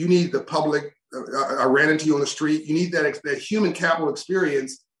 you need the public. I ran into you on the street. You need that human capital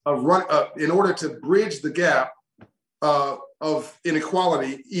experience in order to bridge the gap of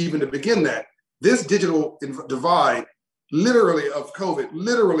inequality, even to begin that. This digital divide, literally of COVID,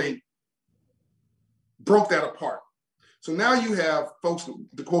 literally broke that apart. So now you have folks,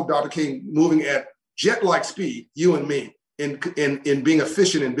 to quote Dr. King, moving at jet-like speed, you and me, in being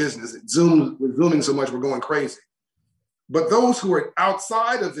efficient in business. We're zooming so much, we're going crazy. But those who are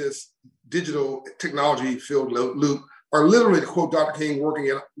outside of this digital technology filled loop are literally, to quote Dr. King,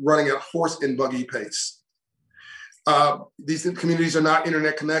 running at horse and buggy pace. These communities are not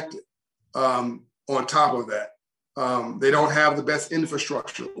internet connected. On top of that, they don't have the best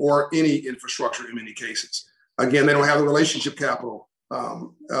infrastructure or any infrastructure in many cases. Again, they don't have the relationship capital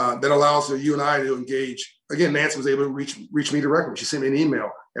that allows you and I to engage. Again, Nancy was able to reach me directly. She sent me an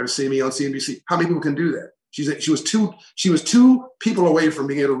email and see me on CNBC. How many people can do that? She was two people away from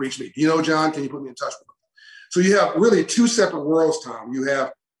being able to reach me. Do you know, John? Can you put me in touch with them? So you have really two separate worlds, Tom. You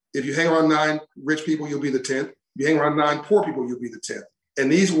have, if you hang around 9 rich people, you'll be the 10th. If you hang around 9 poor people, you'll be the 10th. And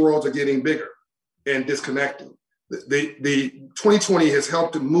these worlds are getting bigger and disconnecting. The 2020 has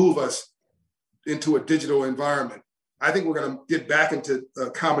helped to move us into a digital environment. I think we're going to get back into a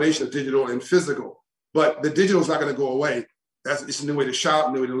combination of digital and physical, but the digital is not going to go away. It's a new way to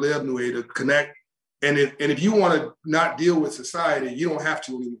shop, new way to live, new way to connect. And if you want to not deal with society, you don't have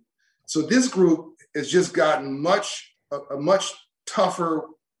to anymore. So this group has just gotten a much tougher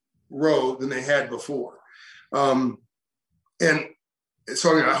road than they had before. And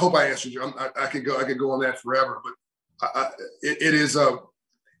so I hope I answered you. I could go on that forever, but it is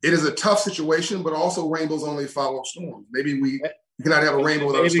a tough situation, but also rainbows only follow storms. Maybe we cannot have a rainbow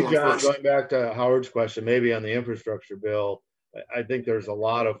without a storm. John, first. going back to Howard's question, maybe on the infrastructure bill, I think there's a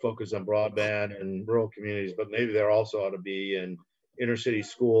lot of focus on broadband and rural communities, but maybe there also ought to be in inner city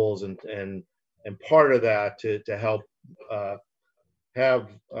schools and part of that to help have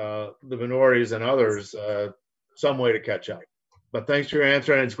the minorities and others some way to catch up. But thanks for your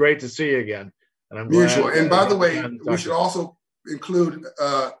answer, and it's great to see you again. And I'm mutual. glad, and by the way, we should also include,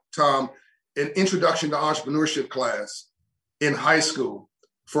 Tom, an introduction to entrepreneurship class in high school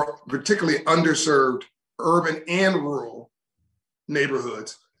for particularly underserved urban and rural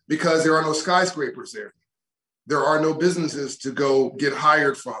neighborhoods, because there are no skyscrapers there. There are no businesses to go get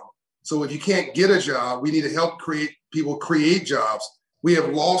hired from. So if you can't get a job, we need to help people create jobs. We have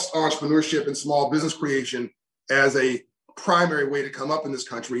lost entrepreneurship and small business creation as a primary way to come up in this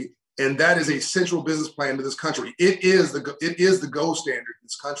country. And that is a central business plan to this country. It is the gold standard in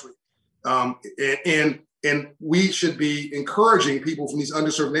this country. And we should be encouraging people from these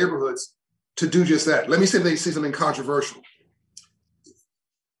underserved neighborhoods to do just that. Let me say something controversial.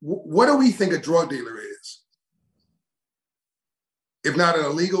 What do we think a drug dealer is? If not an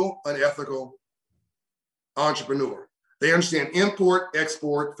illegal, unethical entrepreneur. They understand import,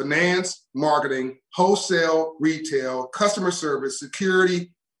 export, finance, marketing, wholesale, retail, customer service,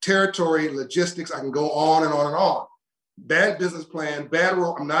 security, territory, logistics. I can go on and on and on. Bad business plan, bad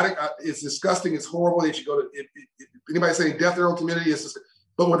role. It's disgusting. It's horrible. They should go to, if anybody saying death in their own community,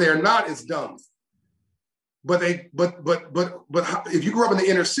 but what they are not is dumb. But if you grew up in the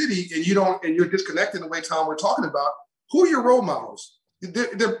inner city and you're disconnected in the way, Tom, we're talking about, who are your role models?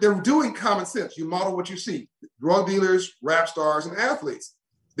 They're doing common sense. You model what you see. Drug dealers, rap stars, and athletes.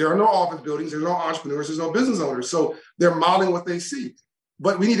 There are no office buildings, there's no entrepreneurs, there's no business owners. So they're modeling what they see.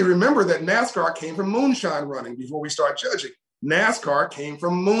 But we need to remember that NASCAR came from moonshine running before we start judging. NASCAR came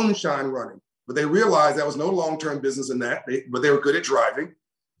from moonshine running, but they realized that was no long-term business in that, but they were good at driving.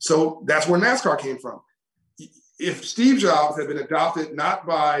 So that's where NASCAR came from. If Steve Jobs had been adopted not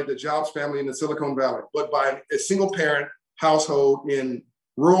by the Jobs family in the Silicon Valley, but by a single parent household in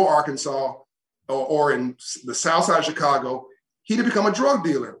rural Arkansas or in the South Side of Chicago, he'd have become a drug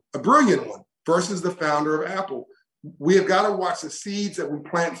dealer, a brilliant one, versus the founder of Apple. We have got to watch the seeds that we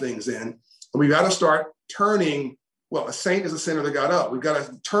plant things in, and we've got to start turning, well, a saint is a sinner that got up. We've got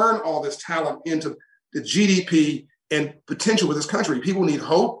to turn all this talent into the GDP and potential with this country. People need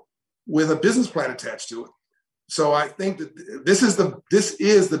hope with a business plan attached to it. So I think that this is the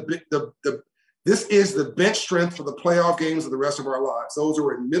bench strength for the playoff games of the rest of our lives. Those who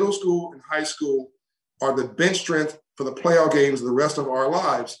are in middle school and high school are the bench strength for the playoff games of the rest of our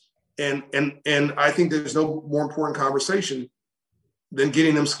lives. And I think there's no more important conversation than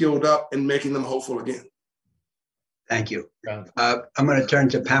getting them skilled up and making them hopeful again. Thank you. I'm going to turn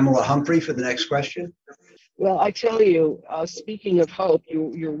to Pamela Humphrey for the next question. Well, I tell you, speaking of hope,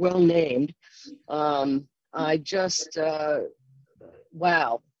 you're well named. I just,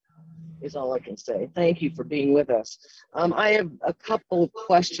 wow, is all I can say. Thank you for being with us. I have a couple of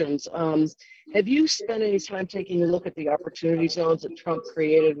questions. Have you spent any time taking a look at the opportunity zones that Trump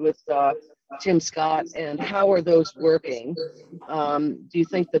created with Tim Scott, and how are those working? Do you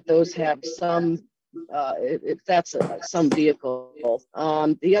think that those have some, if that's some vehicle?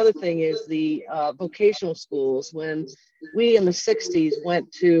 The other thing is the vocational schools. When we in the 60s went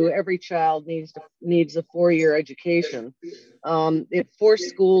to every child needs a 4-year education, it forced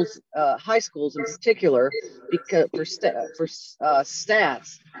schools, high schools in particular, because for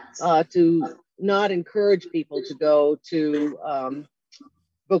stats, to not encourage people to go to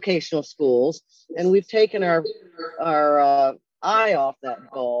vocational schools, and we've taken our eye off that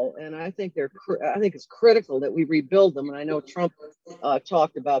ball, and I think it's critical that we rebuild them. And I know Trump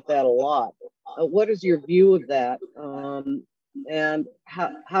talked about that a lot. What is your view of that? And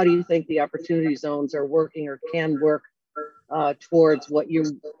how do you think the opportunity zones are working or can work towards what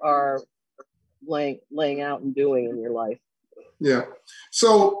you are laying out and doing in your life? Yeah.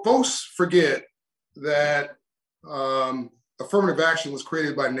 So folks forget that affirmative action was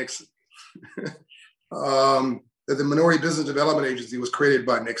created by Nixon. That the Minority Business Development Agency was created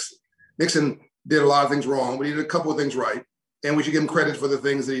by Nixon. Nixon did a lot of things wrong, but he did a couple of things right. And we should give him credit for the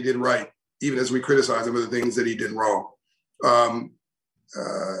things that he did right, even as we criticize him for the things that he did wrong.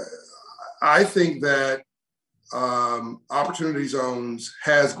 I think that opportunity zones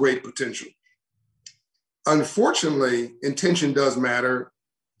has great potential. Unfortunately, intention does matter.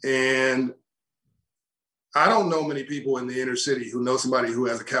 And I don't know many people in the inner city who know somebody who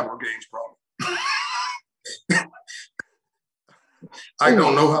has a capital gains problem. I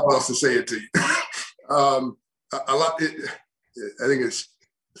don't know how else to say it to you. I think it's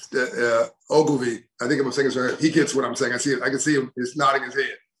Ogilvy. I think I'm saying it's right. He gets what I'm saying. I see it. I can see him. He's nodding his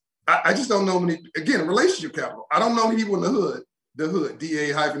head. I just don't know many. Again, relationship capital. I don't know many people in the hood,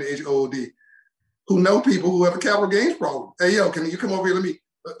 DA-HOOD, who know people who have a capital gains problem. Hey, yo, can you come over here?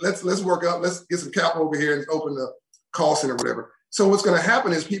 Let's work up. Let's get some capital over here and open the call center or whatever. So what's going to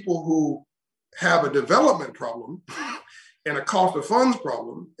happen is people who have a development problem and a cost of funds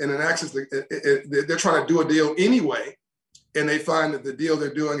problem and an access to, they're trying to do a deal anyway, and they find that the deal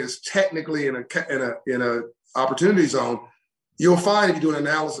they're doing is technically in a opportunity zone. You'll find if you do an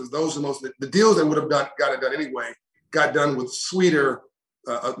analysis, those are the deals that would have got it done anyway got done with sweeter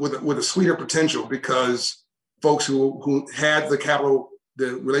with a sweeter potential, because folks who had the capital,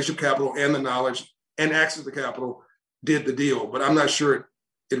 the relationship capital and the knowledge and access to capital did the deal. But I'm not sure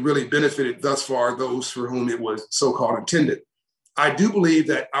it really benefited thus far those for whom it was so-called intended. I do believe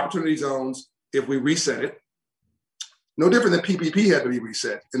that opportunity zones, if we reset it, no different than PPP had to be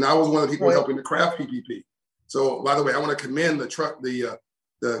reset. And I was one of the people helping to craft PPP. So by the way, I want to commend the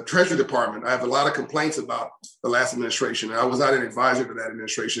Treasury Department. I have a lot of complaints about the last administration. And I was not an advisor to that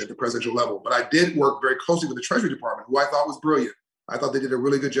administration at the presidential level, but I did work very closely with the Treasury Department, who I thought was brilliant. I thought they did a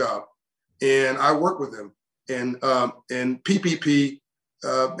really good job. And I worked with them. And PPP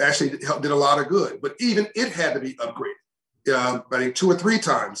actually did a lot of good, but even it had to be upgraded. I think 2 or 3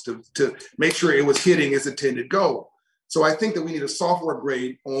 times to make sure it was hitting its intended goal. So I think that we need a software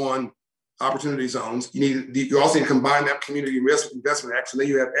upgrade on opportunity zones. You also need to combine that community risk investment act, so then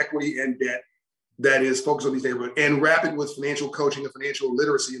you have equity and debt that is focused on these neighborhoods, and wrap it with financial coaching and financial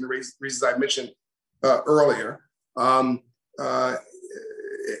literacy and the reasons I mentioned earlier. And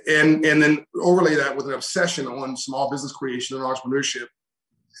then overlay that with an obsession on small business creation and entrepreneurship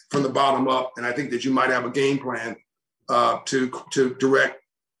from the bottom up. And I think that you might have a game plan to direct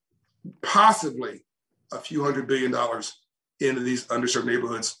possibly a few $100 billion into these underserved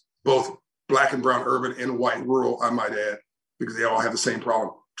neighborhoods, both Black and brown, urban and white, rural, I might add, because they all have the same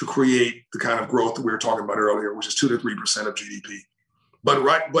problem, to create the kind of growth that we were talking about earlier, which is 2 to 3% of GDP. But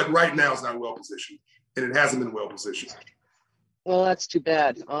right now it's not well positioned, and it hasn't been well positioned. Well, that's too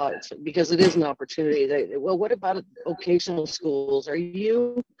bad, because it is an opportunity. Well, what about vocational schools? Are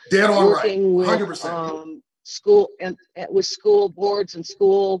you dead on working right? 100%. With school and with school boards and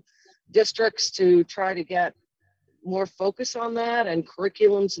school districts to try to get more focus on that, and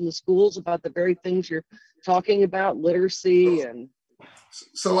curriculums in the schools about the very things you're talking about, literacy and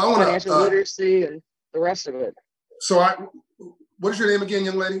financial literacy and the rest of it? So what is your name again,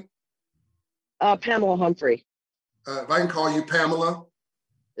 young lady? Pamela Humphrey. If I can call you Pamela.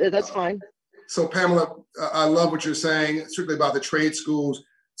 That's fine. So Pamela, I love what you're saying, strictly about the trade schools.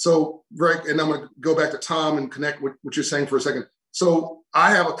 So Greg, and I'm going to go back to Tom and connect with what you're saying for a second. So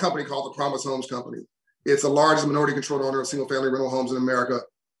I have a company called the Promise Homes Company. It's the largest minority-controlled owner of single-family rental homes in America.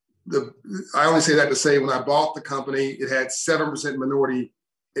 I only say that to say when I bought the company, it had 7% minority.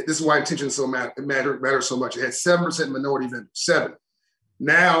 This is why intention so matters so much. It had 7% minority vendors, 7.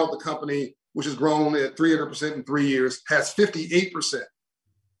 Now the company, which has grown at 300% in 3 years, has 58%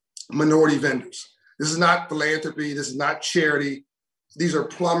 minority vendors. This is not philanthropy. This is not charity. These are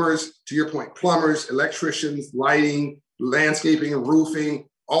plumbers, to your point, plumbers, electricians, lighting, landscaping, and roofing,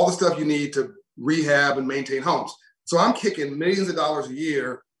 all the stuff you need to rehab and maintain homes. So I'm kicking millions of dollars a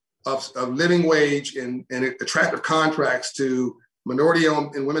year of living wage and attractive contracts to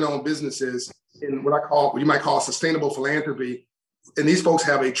minority-owned and women-owned businesses in what you might call sustainable philanthropy. And these folks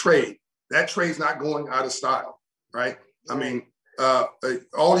have a trade. That trade's not going out of style, right? I mean,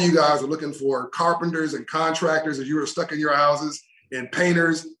 all of you guys are looking for carpenters and contractors as you were stuck in your houses, and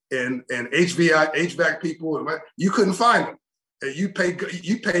painters and HVAC people. You couldn't find them. You pay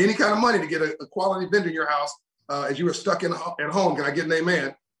any kind of money to get a quality vendor in your house as you were stuck at home. Can I get an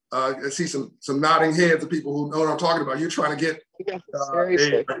amen? I see some nodding heads of people who know what I'm talking about. You're trying to get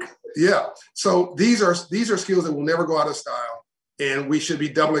yeah. So these are skills that will never go out of style, and we should be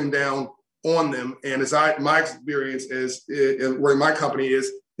doubling down on them. And as my experience is where my company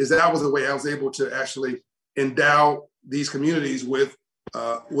is that was the way I was able to actually endow these communities with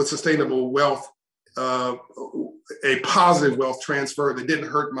sustainable wealth, a positive wealth transfer that didn't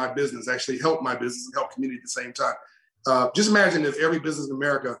hurt my business, actually helped my business and helped community at the same time. Just imagine if every business in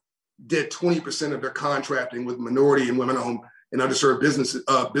America did 20% of their contracting with minority and women-owned and underserved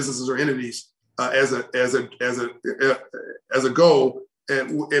businesses or entities as a goal,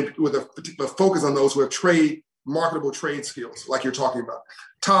 and with a particular focus on those who have marketable trade skills, like you're talking about.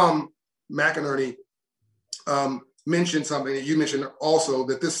 Tom McInerney mentioned something that you mentioned also,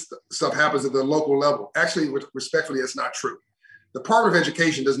 that this stuff happens at the local level. Actually, respectfully, it's not true. The Department of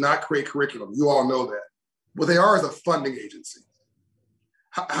Education does not create curriculum. You all know that. What they are is a funding agency.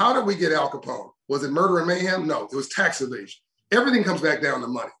 How did we get Al Capone? Was it murder and mayhem? No, it was tax evasion. Everything comes back down to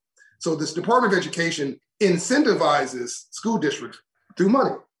money. So this Department of Education incentivizes school districts through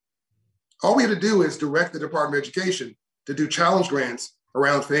money. All we have to do is direct the Department of Education to do challenge grants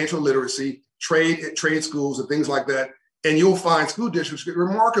around financial literacy, trade schools, and things like that. And you'll find school districts get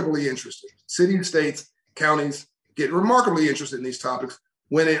remarkably interested. Cities, states, counties get remarkably interested in these topics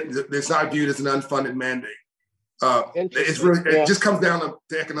when it's not viewed as an unfunded mandate. It just comes down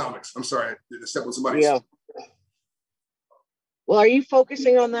to economics. I'm sorry, I stepped on somebody's. Yeah. Well, are you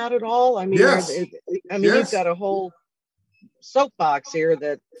focusing on that at all? I mean, yes. Yes. You've got a whole soapbox here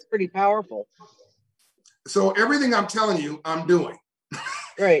that's pretty powerful. So everything I'm telling you, I'm doing.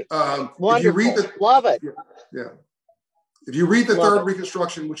 Great. Wonderful. Love it. Yeah. If you read the third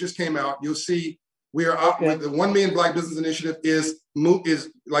Reconstruction, which just came out, you'll see we are up with the 1 Million Black Business Initiative is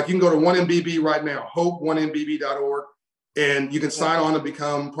like, you can go to 1MBB right now, hope1mbb.org, and you can sign on to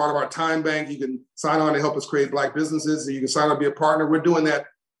become part of our time bank. You can sign on to help us create Black businesses. You can sign on to be a partner. We're doing that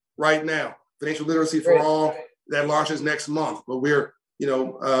right now. Financial Literacy for All, that launches next month. But we're,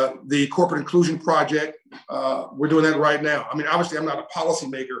 the Corporate Inclusion Project, we're doing that right now. I mean, obviously, I'm not a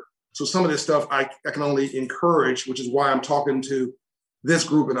policymaker, so some of this stuff I can only encourage, which is why I'm talking to this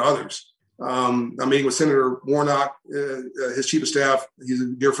group and others. I'm meeting with Senator Warnock, his chief of staff. He's a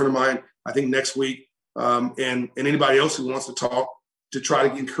dear friend of mine, I think next week, and anybody else who wants to talk to try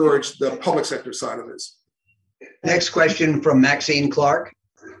to encourage the public sector side of this. Next question from Maxine Clark.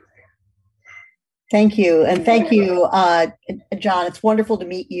 Thank you. And thank you, John. It's wonderful to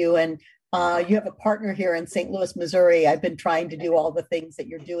meet you. And you have a partner here in St. Louis, Missouri. I've been trying to do all the things that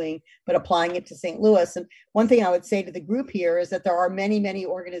you're doing, but applying it to St. Louis. And one thing I would say to the group here is that there are many, many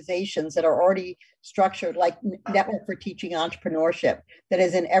organizations that are already structured, like Network for Teaching Entrepreneurship, that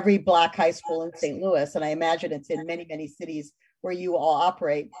is in every Black high school in St. Louis. And I imagine it's in many, many cities where you all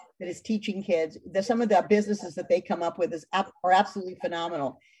operate, that is teaching kids. Some of the businesses that they come up with are absolutely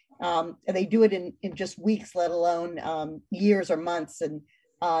phenomenal. And they do it in just weeks, let alone years or months. And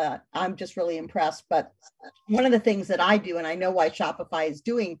I'm just really impressed. But one of the things that I do, and I know why Shopify is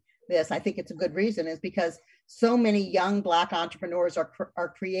doing this, I think it's a good reason, is because so many young Black entrepreneurs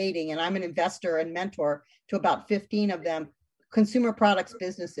are creating, and I'm an investor and mentor to about 15 of them, consumer products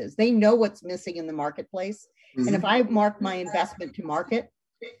businesses. They know what's missing in the marketplace. Mm-hmm. And if I mark my investment to market,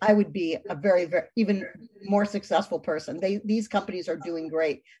 I would be a very, very, even more successful person. These companies are doing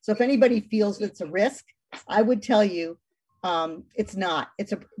great. So if anybody feels it's a risk, I would tell you, It's not.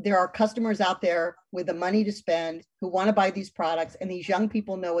 There are customers out there with the money to spend who want to buy these products, and these young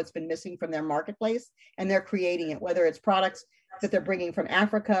people know what's been missing from their marketplace, and they're creating it, whether it's products that they're bringing from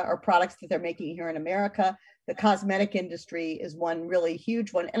Africa or products that they're making here in America. The cosmetic industry is one really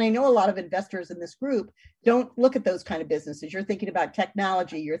huge one. And I know a lot of investors in this group don't look at those kind of businesses. You're thinking about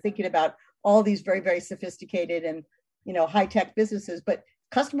technology, you're thinking about all these very, very sophisticated and, you know, high-tech businesses, but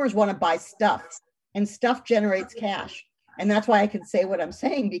customers want to buy stuff, and stuff generates cash. And that's why I can say what I'm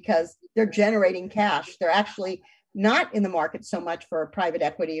saying, because they're generating cash. They're actually not in the market so much for private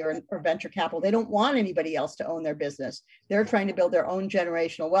equity or venture capital. They don't want anybody else to own their business. They're trying to build their own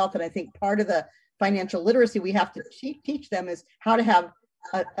generational wealth. And I think part of the financial literacy we have to teach them is how to have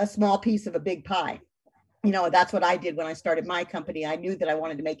a small piece of a big pie. You know, that's what I did when I started my company. I knew that I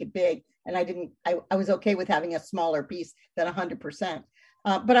wanted to make it big, and I was okay with having a smaller piece than 100%.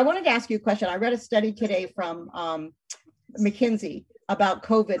 But I wanted to ask you a question. I read a study today from McKinsey about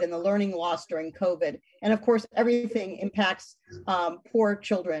COVID and the learning loss during COVID. And of course, everything impacts poor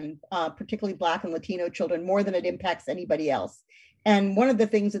children, particularly Black and Latino children, more than it impacts anybody else. And one of the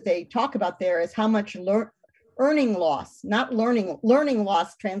things that they talk about there is how much earning loss, not learning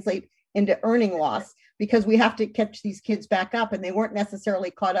loss translate into earning loss, because we have to catch these kids back up, and they weren't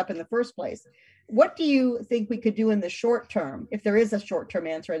necessarily caught up in the first place. What do you think we could do in the short term, if there is a short-term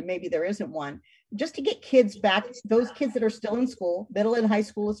answer, and maybe there isn't one, just to get kids back, those kids that are still in school, middle and high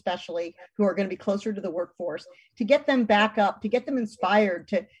school especially, who are going to be closer to the workforce, to get them back up, to get them inspired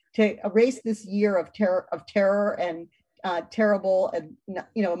to erase this year of terror and terrible and,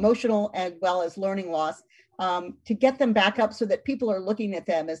 you know, emotional as well as learning loss, to get them back up so that people are looking at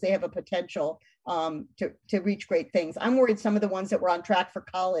them as they have a potential to reach great things. I'm worried some of the ones that were on track for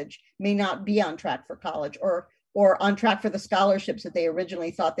college may not be on track for college, or on track for the scholarships that they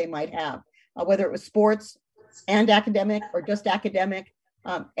originally thought they might have, whether it was sports and academic or just academic.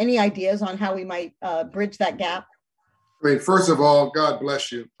 Any ideas on how we might bridge that gap? I mean, first of all, God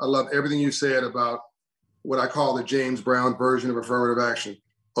bless you. I love everything you said about what I call the James Brown version of affirmative action.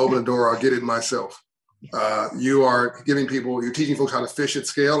 Open the door, I'll get it myself. You are you're teaching folks how to fish at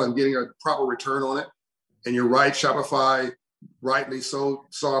scale and getting a proper return on it. And you're right, Shopify, rightly so,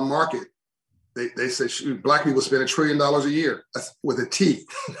 saw a market. They say, shoot, Black people spend $1 trillion a year. That's with a T.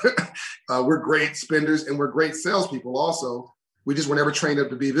 We're great spenders, and we're great salespeople also. We just were never trained up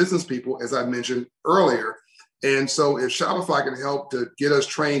to be business people, as I mentioned earlier. And so if Shopify can help to get us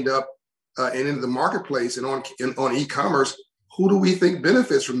trained up and into the marketplace and on e-commerce, who do we think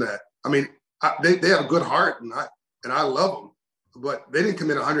benefits from that? I mean, they have a good heart, and I love them, but they didn't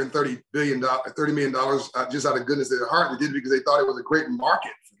commit $130 million just out of goodness of their heart. They did it because they thought it was a great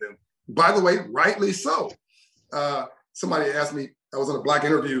market for them. By the way, rightly so. Somebody asked me, I was on a Black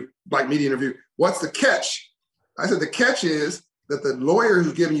media interview, what's the catch? I said, the catch is that the lawyer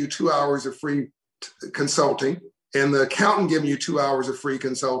who's giving you 2 hours of free consulting, and the accountant giving you 2 hours of free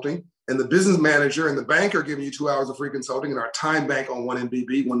consulting, and the business manager and the banker giving you 2 hours of free consulting, and our time bank on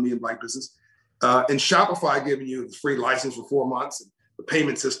 1MBB, 1 Million Black Business, and Shopify giving you the free license for 4 months, and the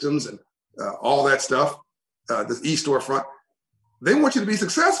payment systems and all that stuff, the e-storefront. They want you to be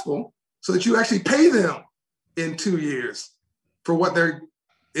successful so that you actually pay them in 2 years for what they're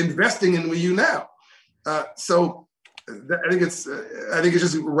investing in with you now. So I think it's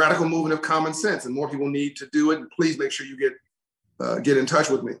just a radical movement of common sense, and more people need to do it. And please make sure you get in touch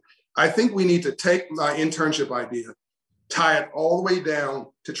with me. I think we need to take my internship idea, tie it all the way down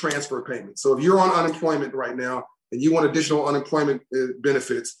to transfer payments. So if you're on unemployment right now and you want additional unemployment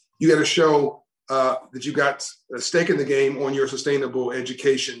benefits, you got to show that you got a stake in the game on your sustainable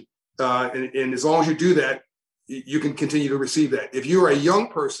education. And as long as you do that, you can continue to receive that. If you're a young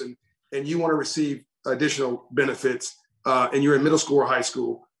person and you want to receive additional benefits and you're in middle school or high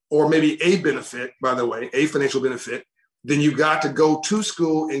school, or maybe a benefit, by the way, a financial benefit, then you got to go to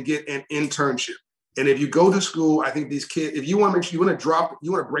school and get an internship. And if you go to school, I think these kids, if you want to make sure you want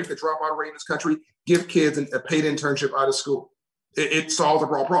to break the dropout rate in this country, give kids a paid internship out of school. It solves the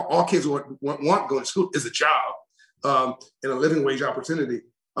problem. All kids want going to school is a job and a living wage opportunity,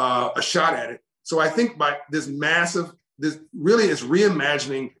 a shot at it. So I think by this really is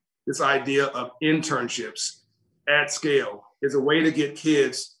reimagining this idea of internships at scale is a way to get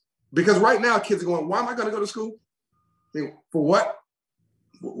kids, because right now kids are going, why am I going to go to school? I mean, for what?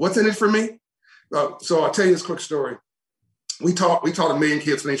 What's in it for me? So I'll tell you this quick story. We taught 1 million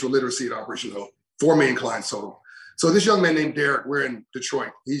kids financial literacy at Operation Hope, 4 million clients total. So this young man named Derek, we're in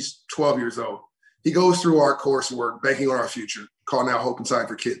Detroit. He's 12 years old. He goes through our coursework, Banking on Our Future, called now Hope Inside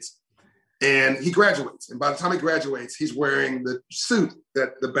for Kids. And he graduates. And by the time he graduates, he's wearing the suit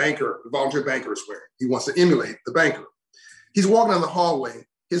that the volunteer banker is wearing. He wants to emulate the banker. He's walking down the hallway.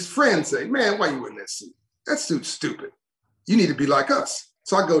 His friends say, man, why you in that suit? That suit's stupid. You need to be like us.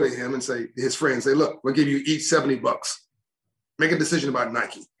 So I go to him and say, his friends say, look, we'll give you each $70. Make a decision about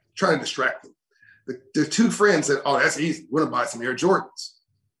Nike. Trying to distract them. The two friends said, oh, that's easy. We're gonna buy some Air Jordans.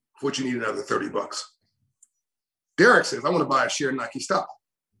 For what you need another $30. Derek says, I want to buy a share of Nike stock.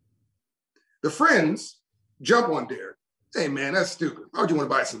 The friends jump on Derek. Hey man, that's stupid. Why would you want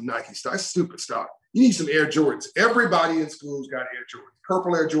to buy some Nike stock? That's stupid stock. You need some Air Jordans. Everybody in school's got Air Jordans.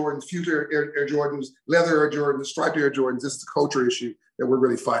 Purple Air Jordans, future Air Jordans, leather Air Jordans, striped Air Jordans. This is a culture issue that we're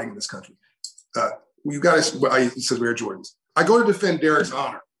really fighting in this country. We've got to, he says Air Jordans. I go to defend Derek's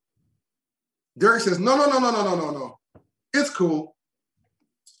honor. Derek says, no. It's cool.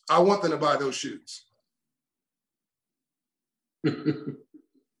 I want them to buy those shoes.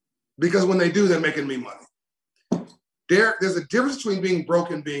 Because when they do, they're making me money. There's a difference between being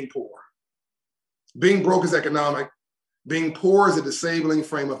broke and being poor. Being broke is economic. Being poor is a disabling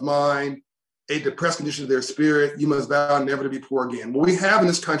frame of mind, a depressed condition of their spirit. You must vow never to be poor again. What we have in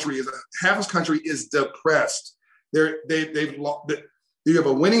this country is half this country is depressed. You have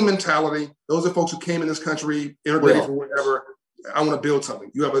a winning mentality. Those are folks who came in this country, integrated for whatever. I want to build something.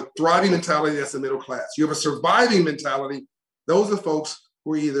 You have a thriving mentality, that's the middle class. You have a surviving mentality. Those are folks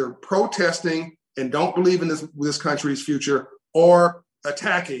who are either protesting and don't believe in this country's future, or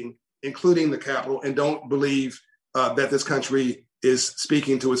attacking, including the Capitol, and don't believe that this country is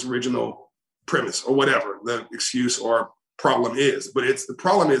speaking to its original premise, or whatever the excuse or problem is. But the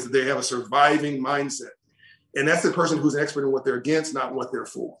problem is that they have a surviving mindset. And that's the person who's an expert in what they're against, not what they're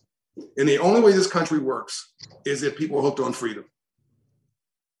for. And the only way this country works is if people are hooked on freedom.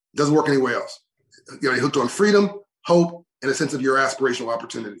 It doesn't work anywhere else. You're hooked on freedom, hope, and a sense of your aspirational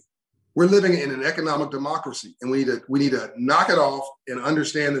opportunity. We're living in an economic democracy, and we need to knock it off and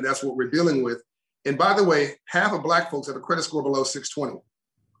understand that that's what we're dealing with. And by the way, half of Black folks have a credit score below 620.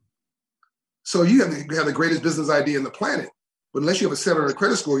 So you have the greatest business idea in the planet, but unless you have a 700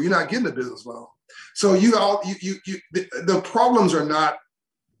 credit score, you're not getting a business loan. So the problems are not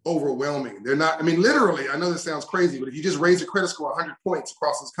overwhelming. They're not, I mean, literally, I know this sounds crazy, but if you just raise your credit score 100 points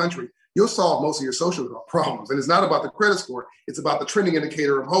across this country, you'll solve most of your social problems. And it's not about the credit score, it's about the trending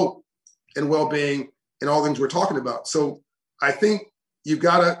indicator of hope and well-being and all things we're talking about. So I think you've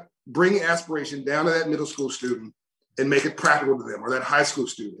got to bring aspiration down to that middle school student and make it practical to them, or that high school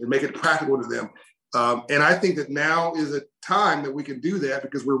student, and make it practical to them. And I think that now is a time that we can do that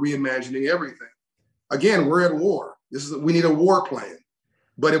because we're reimagining everything. Again, we're at war. We need a war plan.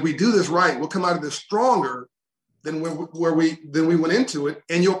 But if we do this right, we'll come out of this stronger than we went into it,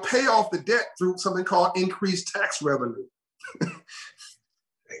 and you'll pay off the debt through something called increased tax revenue.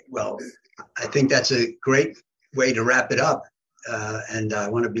 Well, I think that's a great way to wrap it up. And I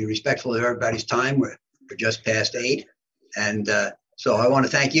want to be respectful of everybody's time. We're just past 8. And so I want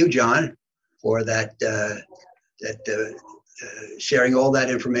to thank you, John, for that sharing all that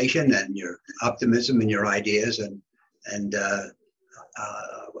information and your optimism and your ideas. And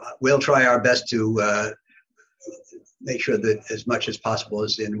we'll try our best to make sure that as much as possible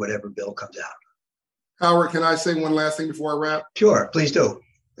is in whatever bill comes out. Howard, can I say one last thing before I wrap? Sure, please do.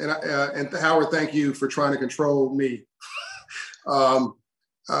 And Howard, thank you for trying to control me. Let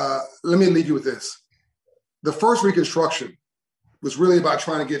me leave you with this. The first Reconstruction was really about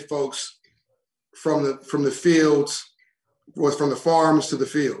trying to get folks from the fields, was from the farms to the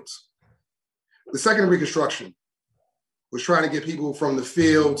fields. The second Reconstruction was trying to get people from the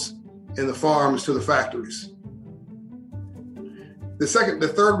fields and the farms to the factories.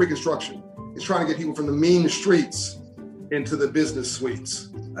 The third Reconstruction is trying to get people from the mean streets into the business suites.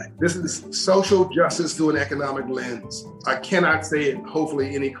 Right. This is social justice through an economic lens. I cannot say it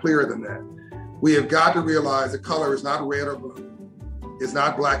hopefully any clearer than that. We have got to realize that color is not red or blue. It's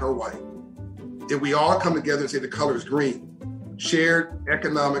not black or white. If we all come together and say the color is green, shared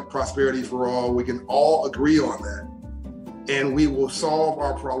economic prosperity for all, we can all agree on that. And we will solve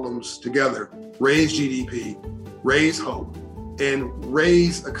our problems together, raise GDP, raise hope, and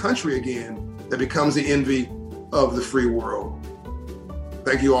raise a country again that becomes the envy of the free world.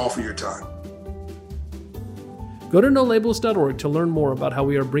 Thank you all for your time. Go to nolabels.org to learn more about how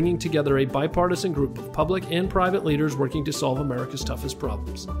we are bringing together a bipartisan group of public and private leaders working to solve America's toughest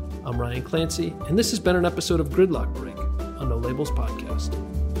problems. I'm Ryan Clancy, and this has been an episode of Gridlock Break, a No Labels podcast.